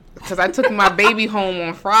because I took my baby home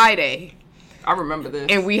on Friday. I remember this.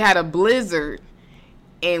 And we had a blizzard.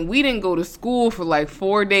 And we didn't go to school for like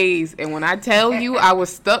 4 days. And when I tell you I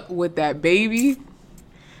was stuck with that baby,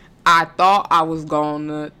 I thought I was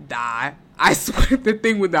gonna die. I swear the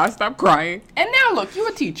thing would not stop crying. And now look, you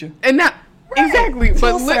a teacher. And now, exactly.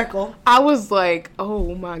 Full circle. I was like,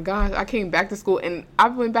 oh my gosh. I came back to school, and I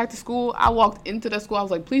went back to school. I walked into the school. I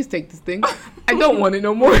was like, please take this thing. I don't want it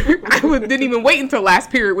no more. Didn't even wait until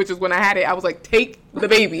last period, which is when I had it. I was like, take the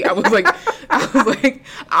baby. I was like,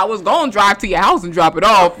 I was gonna drive to your house and drop it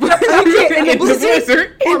off. In the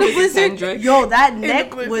blizzard. Yo, that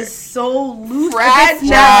neck was so loose.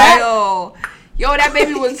 Fragile. Yo, that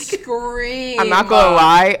baby was screaming. I'm not gonna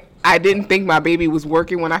lie. I didn't think my baby was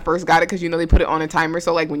working when I first got it, because they put it on a timer,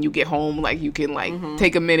 so like when you get home, like you can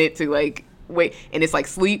take a minute to like wait, and it's like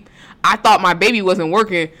sleep. I thought my baby wasn't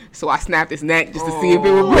working, so I snapped its neck just to see if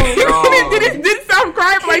it would breathe. It didn't stop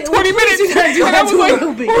crying for like 20 minutes. And I was like,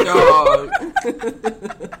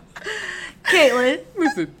 Caitlin,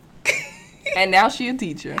 listen. And now she a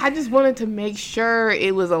teacher. I just wanted to make sure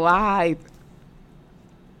it was alive.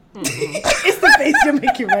 It's the face you're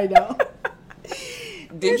making right now.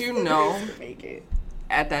 Did you know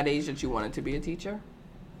at that age that you wanted to be a teacher?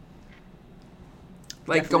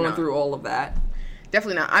 Like, Definitely going not. through all of that?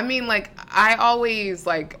 Definitely not. I mean, like, I always,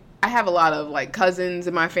 like, I have a lot of, like, cousins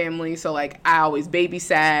in my family, so, like, I always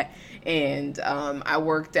babysat, and I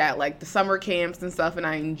worked at, like, the summer camps and stuff, and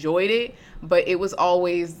I enjoyed it, but it was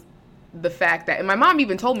always the fact that, and my mom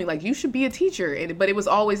even told me, like, you should be a teacher, but it was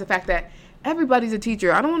always the fact that everybody's a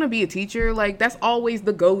teacher. I don't want to be a teacher. Like, that's always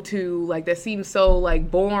the go-to. Like, that seems so, like,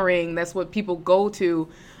 boring. That's what people go to.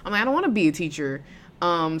 I'm like, I don't want to be a teacher.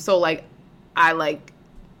 So, like, I, like,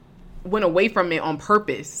 went away from it on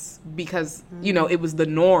purpose because, it was the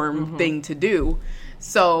norm thing to do.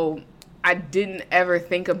 So, I didn't ever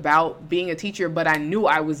think about being a teacher, but I knew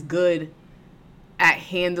I was good at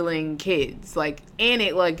handling kids. Like, and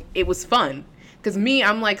it was fun. Because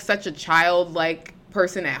I'm, like, such a childlike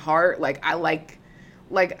person at heart. Like I like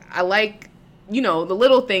the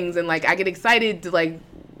little things, and like I get excited to like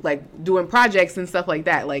doing projects and stuff like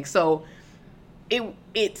that. Like, so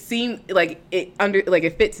it seemed like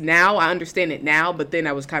it fits now. I understand it now, but then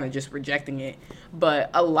I was kind of just rejecting it. But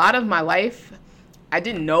a lot of my life I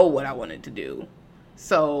didn't know what I wanted to do.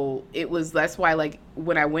 So that's why, like,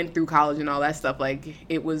 when I went through college and all that stuff, like,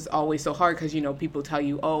 it was always so hard because, people tell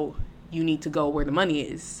you, oh, you need to go where the money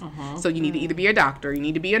is. So you need to either be a doctor, you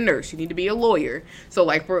need to be a nurse, you need to be a lawyer. So,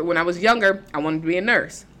 like, when I was younger, I wanted to be a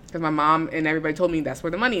nurse because my mom and everybody told me that's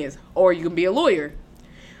where the money is. Or you can be a lawyer.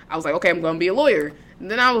 I was like, okay, I'm going to be a lawyer. And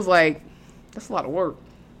then I was like, that's a lot of work.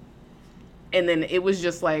 And then it was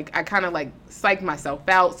just like, I kind of like psyched myself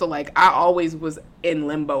out. So, like, I always was in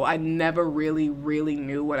limbo. I never really, really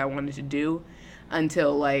knew what I wanted to do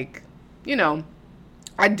until, like,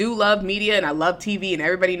 I do love media and I love TV, and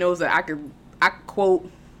everybody knows that I quote,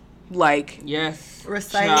 like, Yes.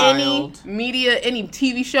 Recite any media, any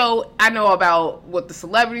TV show. I know about what the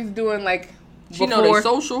celebrities doing, like, She know they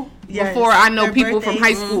social. Yes. before I know Their people from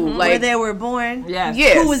high birthdays, school. Mm-hmm. Like, where they were born. Yes.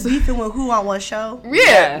 Yes. Who was beefing with who on what show. Yeah,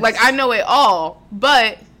 Yes. like, I know it all.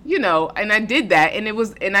 But, you know, and I did that,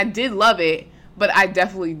 and I did love it, but I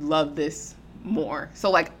definitely love this more. So,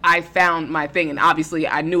 like, I found my thing, and obviously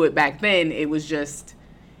I knew it back then. It was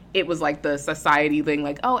like the society thing,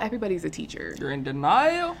 like, oh, everybody's a teacher. You're in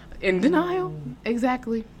denial. In denial.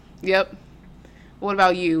 Exactly. Yep. What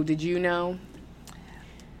about you? Did you know?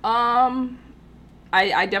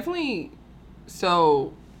 I definitely,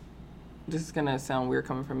 so this is gonna sound weird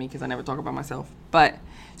coming from me because I never talk about myself, but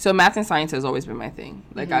so math and science has always been my thing.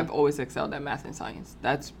 Like, I've always excelled at math and science.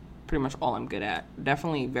 That's pretty much all I'm good at.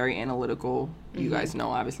 Definitely very analytical. You guys know,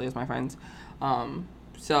 obviously, as my friends.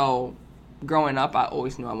 So growing up, I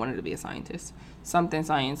always knew I wanted to be a scientist. Something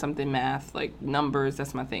science, something math, like numbers,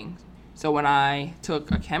 that's my thing. So when I took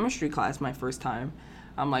a chemistry class my first time,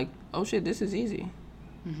 I'm like, oh shit, this is easy.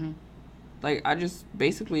 Like, I just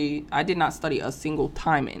basically, I did not study a single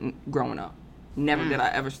time in growing up. Never did I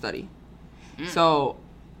ever study. So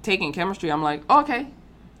taking chemistry, I'm like, oh, okay.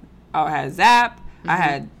 I had ZAP, I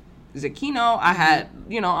had Zucchino, I had,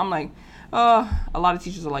 you know, I'm like, a lot of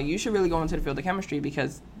teachers are like, you should really go into the field of chemistry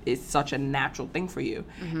because it's such a natural thing for you.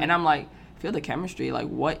 And I'm like, field of chemistry, like,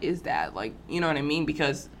 what is that? Like, you know what I mean?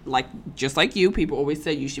 Because, like, just like you, people always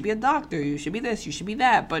say you should be a doctor, you should be this, you should be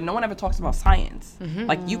that, but no one ever talks about science.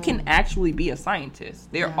 Like, you can actually be a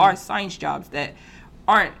scientist. There are science jobs that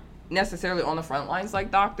aren't necessarily on the front lines like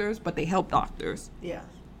doctors, but they help doctors. Yeah.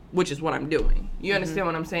 Which is what I'm doing. You understand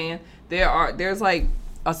what I'm saying? There's like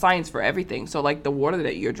a science for everything. So, like, the water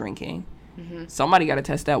that you're drinking, somebody got to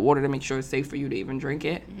test that water to make sure it's safe for you to even drink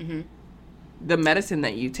it. The medicine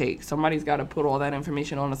that you take, somebody's got to put all that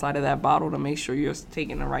information on the side of that bottle to make sure you're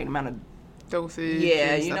taking the right amount of Dosage.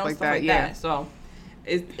 yeah, and you stuff know, like stuff that. like that. So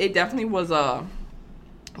it definitely was a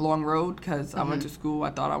long road because I went to school.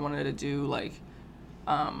 I thought I wanted to do like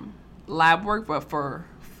lab work, but for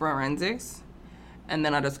forensics. And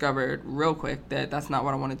then I discovered real quick that that's not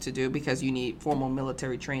what I wanted to do because you need formal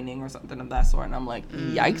military training or something of that sort. And I'm like,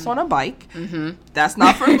 yikes on a bike. That's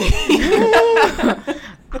not for me.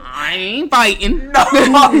 I ain't fighting. No.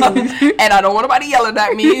 And I don't want nobody yelling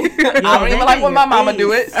at me. I don't even like when my mama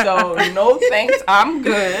do it. So no thanks. I'm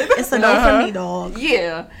good. It's a no for me, dog.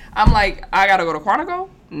 Yeah. I'm like, I gotta go to Quantico?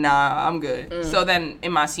 Nah, I'm good. So then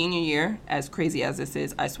in my senior year, as crazy as this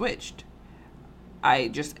is, I switched. I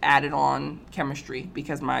just added on chemistry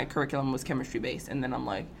because my curriculum was chemistry based, and then I'm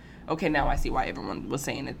like, okay, now I see why everyone was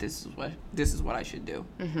saying that this is what I should do.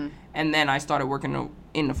 And then I started working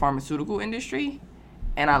in the pharmaceutical industry,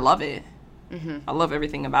 and I love it. I love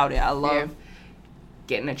everything about it. I love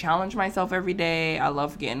getting to challenge myself every day. I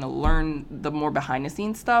love getting to learn the more behind the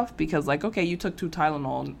scenes stuff because, like, okay, you took 2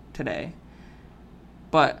 Tylenol today,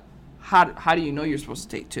 but how do you know you're supposed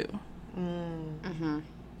to take 2?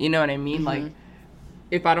 You know what I mean? Like,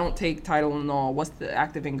 if I don't take Tylenol, what's the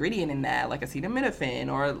active ingredient in that? Like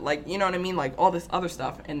acetaminophen or, like, you know what I mean? Like all this other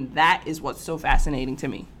stuff. And that is what's so fascinating to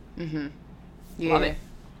me. Yeah. Love it.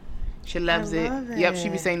 She loves it. love Yep, she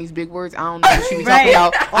be it. saying these big words. I don't know what she be Right.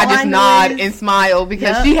 talking about. All I just I know nod is- and smile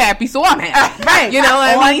because Yep. she happy, so I'm happy. Right. You know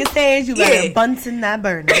what All I I mean? can say is you better Bunsen that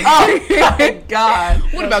burner. Oh, my God.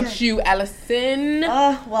 What about you, Allison?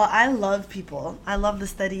 Well, I love people. I love the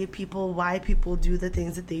study of people, why people do the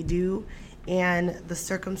things that they do, and the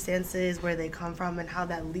circumstances where they come from and how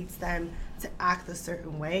that leads them to act a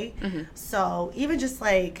certain way. So even just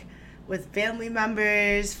like with family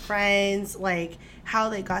members, friends, like how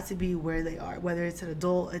they got to be where they are, whether it's an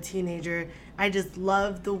adult, a teenager, I just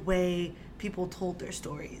love the way people told their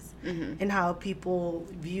stories and how people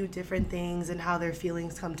view different things and how their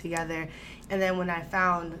feelings come together. And then when I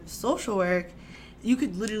found social work, you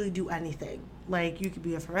could literally do anything. Like, you could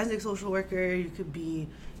be a forensic social worker, you could be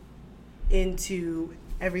into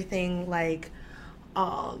everything, like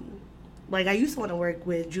I used to want to work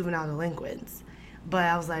with juvenile delinquents, but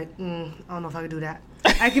I was like, I don't know if I could do that.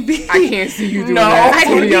 I could be. I can't see you doing No, that,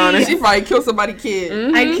 to be honest. She probably killed somebody's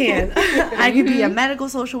kid. I can. I could be a medical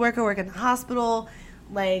social worker, work in a hospital.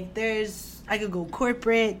 Like, I could go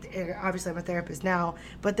corporate. Obviously, I'm a therapist now,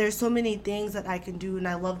 but there's so many things that I can do, and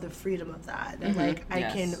I love the freedom of that. That like I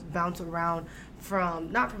Yes. can bounce around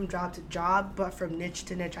from, not from job to job, but from niche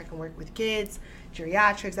to niche. I can work with kids,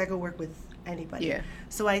 geriatrics. I could work with anybody. Yeah.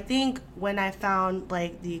 So I think when I found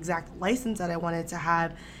like the exact license that I wanted to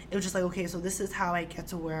have, it was just like, okay, so this is how I get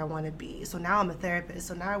to where I want to be. So now I'm a therapist.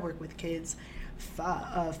 So now I work with kids,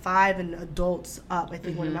 5 and adults up. I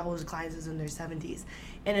think one of my oldest clients is in their 70s.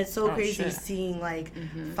 And it's so crazy seeing, like,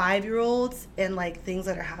 5-year-olds and, like, things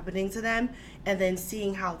that are happening to them. And then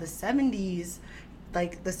seeing how the 70s,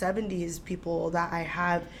 like, the 70s people that I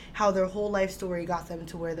have, how their whole life story got them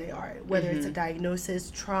to where they are. Whether it's a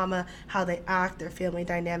diagnosis, trauma, how they act, their family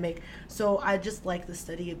dynamic. So I just like the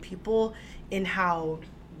study of people and how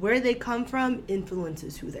where they come from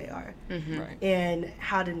influences who they are. Right. And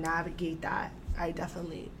how to navigate that. I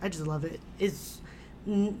just love it. It's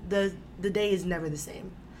the day is never the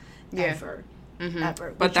same. Ever.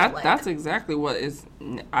 Ever. But that's exactly what is,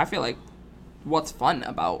 I feel like, what's fun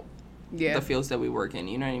about the fields that we work in.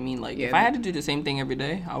 You know what I mean? Like, if I had to do the same thing every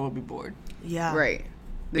day, I would be bored. Yeah. Right.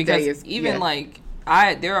 Because like,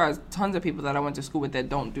 there are tons of people that I went to school with that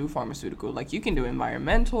don't do pharmaceutical. Like, you can do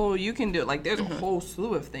environmental, you can do, like, there's a whole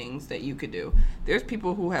slew of things that you could do. There's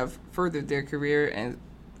people who have furthered their career and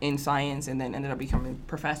in science and then ended up becoming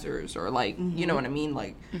professors or, like, you know what I mean?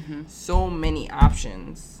 Like, so many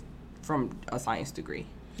options from a science degree.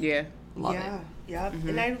 Yeah. Love it. Yeah.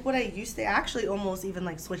 And I used to actually almost even,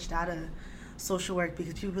 like, switched out of social work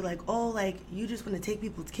because people were like, oh, like, you just want to take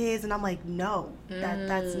people's kids. And I'm like, no,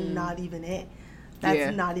 that's not even it.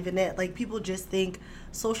 That's not even it. Like, people just think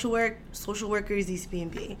social workers,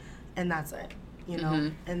 DCP&P, and that's it, you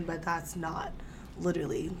know? But that's not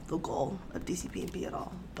literally the goal of DCP&P at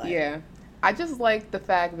all. But I just like the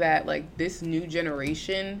fact that, like, this new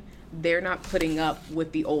generation, they're not putting up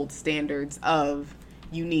with the old standards of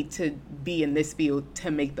you need to be in this field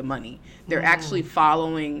to make the money. They're actually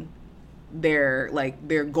following their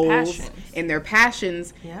goals and their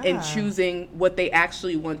passions and choosing what they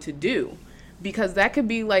actually want to do. Because that could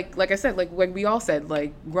be like I said, like we all said,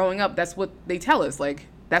 like, growing up, that's what they tell us, like,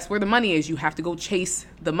 that's where the money is. You have to go chase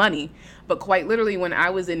the money. But quite literally, when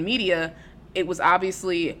I was in media, it was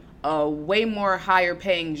obviously a way more higher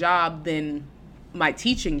paying job than my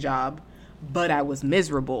teaching job, but I was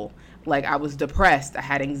miserable. Like, I was depressed. I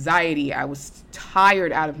had anxiety. I was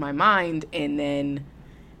tired out of my mind.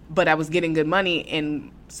 But I was getting good money,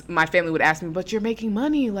 and my family would ask me, but you're making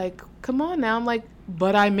money. Like, come on now. I'm like,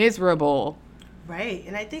 but I'm miserable. Right.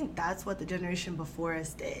 And I think that's what the generation before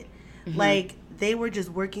us did. Like, they were just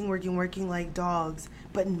working like dogs,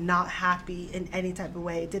 but not happy in any type of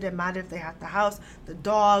way. It didn't matter if they had the house, the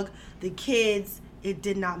dog, the kids. It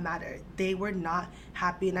did not matter. They were not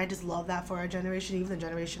happy. And I just love that for our generation, even the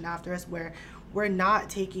generation after us, where we're not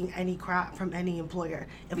taking any crap from any employer.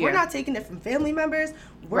 If we're not taking it from family members,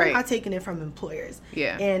 we're not taking it from employers.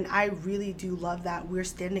 Yeah. And I really do love that we're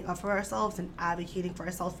standing up for ourselves and advocating for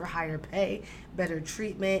ourselves for higher pay, better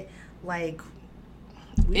treatment. Like,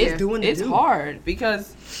 it's hard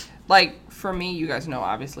because, like, for me, you guys know,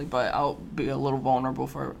 obviously, but I'll be a little vulnerable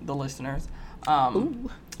for the listeners. Let's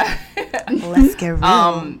get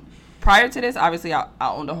real. Prior to this, obviously, I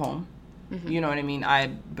owned a home. You know what I mean? I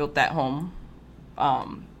built that home.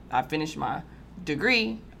 I finished my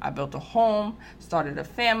degree. I built a home, started a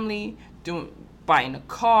family, buying the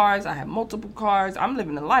cars. I have multiple cars. I'm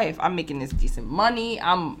living a life. I'm making this decent money.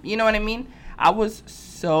 You know what I mean? I was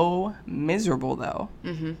so miserable, though.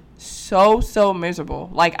 So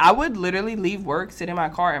miserable. Like, I would literally leave work, sit in my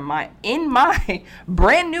car in my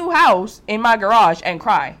brand new house in my garage and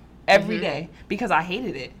cry every day because I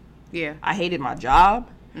hated it. Yeah. I hated my job.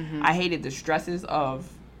 I hated the stresses of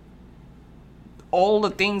all the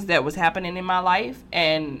things that was happening in my life,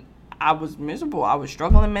 and I was miserable. I was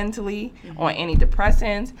struggling mentally on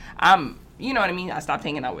antidepressants. You know what I mean? I stopped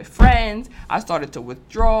hanging out with friends. I started to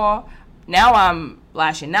withdraw. Now I'm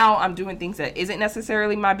lashing out. I'm doing things that isn't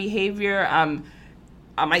necessarily my behavior.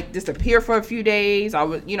 I might disappear for a few days. I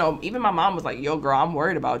was, even my mom was like, yo, girl, I'm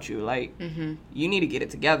worried about you. Like, you need to get it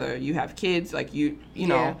together. You have kids. Like, you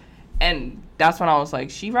know. And that's when I was like,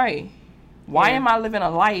 she right. Why am I living a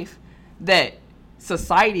life that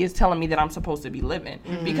society is telling me that I'm supposed to be living?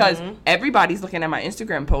 Because everybody's looking at my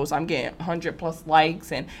Instagram posts. I'm getting 100+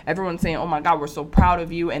 likes, and everyone's saying, oh my God, we're so proud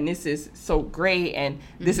of you, and this is so great, and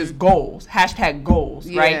this is goals,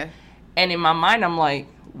 #goals, right? And in my mind, I'm like,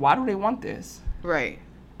 why do they want this? Right.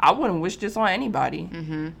 I wouldn't wish this on anybody.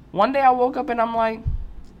 One day I woke up and I'm like,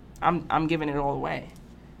 I'm giving it all away.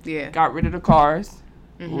 Yeah. Got rid of the cars,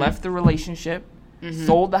 left the relationship,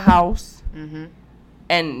 sold the house,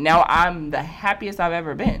 and now I'm the happiest I've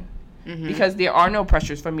ever been. Because there are no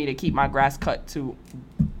pressures for me to keep my grass cut to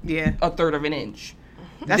a third of an inch.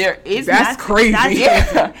 That's crazy. That's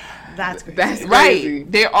crazy. That's crazy.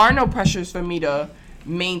 Right. There are no pressures for me to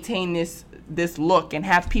maintain this look and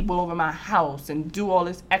have people over my house and do all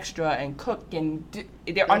this extra and cook, and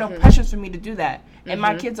there are no pressures for me to do that. And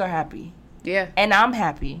my kids are happy. Yeah. And I'm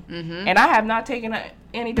happy. And I have not taken an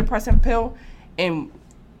antidepressant pill in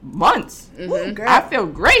months. Ooh, girl. I feel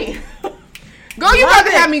great. Girl, you about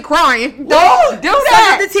to have me crying. Don't do that.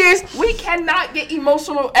 Suck up the tears. We cannot get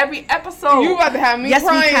emotional every episode. You about to have me Yes, we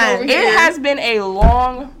crying can. over It here. has been a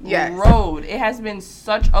long Yes. road. It has been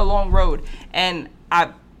such a long road. And I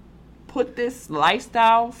put this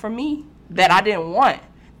lifestyle for me that I didn't want,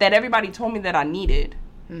 that everybody told me that I needed.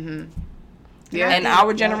 Yeah. And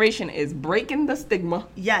our generation is breaking the stigma.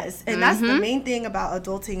 Yes, and that's the main thing about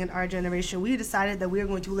adulting in our generation. We decided that we are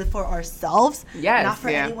going to live for ourselves, Yes, not for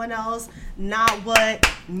yeah. anyone else, not what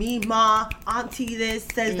me, ma, auntie this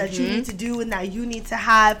says that you need to do and that you need to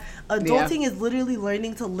have. Adulting is literally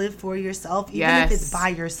learning to live for yourself, even if it's Yes. by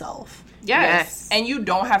yourself. Yes. And you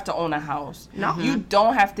don't have to own a house. No. You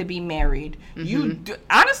don't have to be married. You do,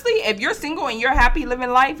 honestly, if you're single and you're happy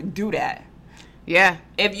living life, do that. Yeah.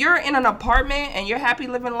 If you're in an apartment and you're happy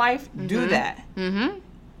living life, do that.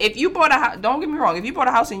 If you bought a house, don't get me wrong, if you bought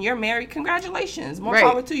a house and you're married, congratulations. More Right.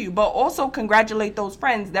 power to you. But also congratulate those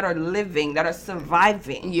friends that are living, that are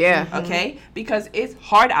surviving. Yeah. Okay? Because it's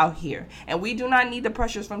hard out here. And we do not need the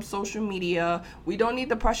pressures from social media. We don't need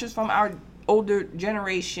the pressures from our older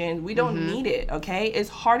generation. We don't need it, okay? It's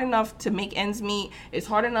hard enough to make ends meet. It's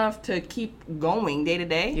hard enough to keep going day to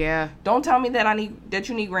day. Yeah. Don't tell me that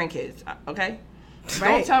you need grandkids, okay? Don't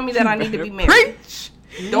Right. tell me that I need to be married. Preach.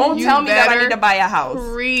 Don't You tell me that I better need to buy a house.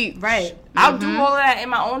 Preach. Right. I'll do all of that in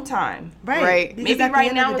my own time. Right. Because Maybe at the right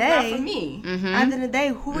end now of the it's day, not for me. at the end of the day,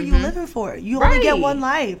 who are you living for? You only get Right. one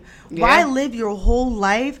life. Yeah. Why live your whole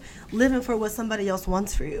life living for what somebody else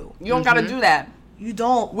wants for you? You don't gotta do that. You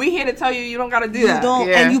don't. We here to tell you don't gotta do You that. don't.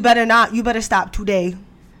 Yeah. And you better not. You better stop today.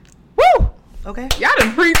 Woo! Okay? Y'all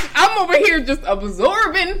done preach. I'm over here just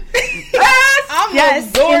absorbing. I'm Yes.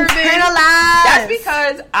 absorbing. Internalize. That's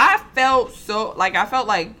because I felt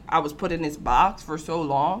like I was put in this box for so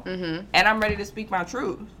long, and I'm ready to speak my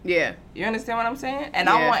truth. Yeah. You understand what I'm saying? And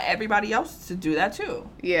Yeah. I want everybody else to do that too.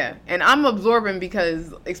 Yeah. And I'm absorbing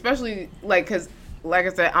because, especially, because, like I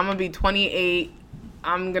said, I'm going to be 28.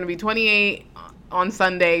 I'm going to be 28 on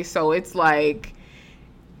Sunday. So it's like,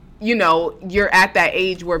 you know, you're at that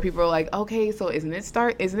age where people are like, okay, so isn't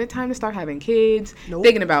it time to start having kids? Nope.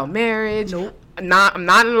 Thinking about marriage? Nope. I'm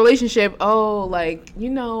not in a relationship. Oh, like, you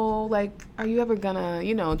know, like, are you ever gonna,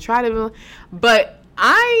 you know, try to, but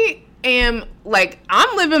I am like,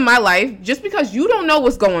 I'm living my life. Just because you don't know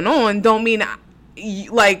what's going on don't mean I'm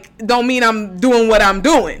doing what I'm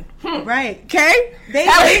doing. Right. Okay? They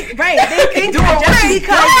think that just right.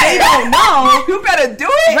 because they don't know. You better do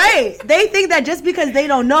it. Right. They think that just because they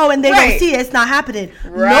don't know and they Right. don't see it, it's not happening.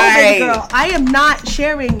 Right. No, baby girl. I am not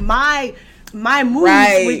sharing my moves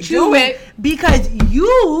Right. with Do you it. because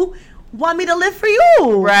you want me to live for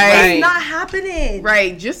you. Right. It's not happening.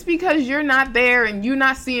 Right. Just because you're not there and you're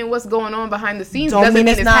not seeing what's going on behind the scenes Don't doesn't mean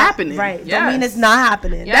mean it's it's not happening. Right. Don't Yes. mean it's not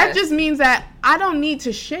happening. Yeah. That just means that I don't need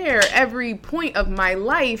to share every point of my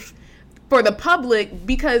life for the public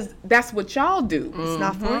because that's what y'all do. It's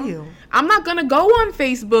not for you. I'm not gonna go on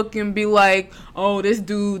Facebook and be like, oh, this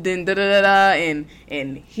dude then da da da da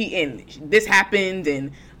and this happened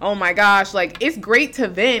and oh my gosh, like it's great to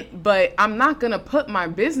vent, but I'm not gonna put my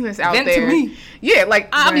business out Vent to there. me. Yeah, like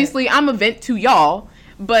obviously I'm a vent to y'all,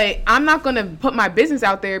 but I'm not gonna put my business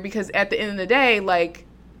out there because at the end of the day, like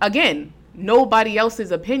again, nobody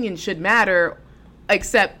else's opinion should matter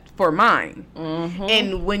except for mine.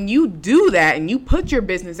 And when you do that and you put your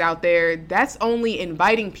business out there, that's only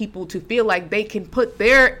inviting people to feel like they can put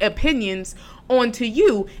their opinions onto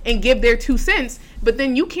you and give their 2 cents. But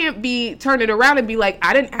then you can't turn it around and be like,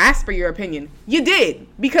 I didn't ask for your opinion. You did,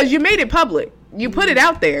 because you made it public. You put it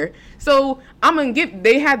out there. So I'm gonna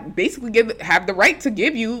have the right to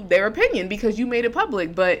give you their opinion because you made it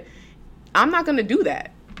public. But I'm not gonna do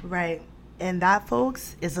that. Right. And that,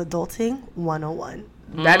 folks, is adulting 101.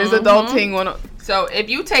 That is adulting. So if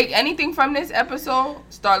you take anything from this episode,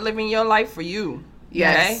 start living your life for you.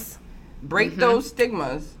 Yes. Okay? Break those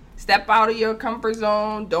stigmas. Step out of your comfort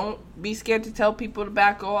zone. Don't be scared to tell people to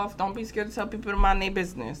back off. Don't be scared to tell people to mind their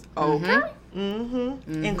business. Okay?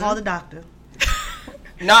 And call the doctor.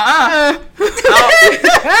 Nuh-uh.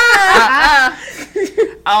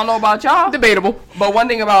 I don't know about y'all. Debatable. But one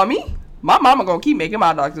thing about me, my mama gonna keep making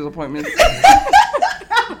my doctor's appointments.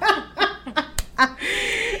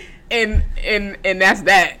 And that's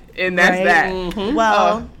that. And that's Right. that.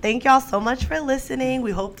 Well, thank y'all so much for listening.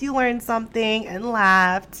 We hope you learned something and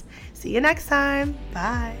laughed. See you next time.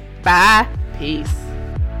 Bye. Bye. Peace.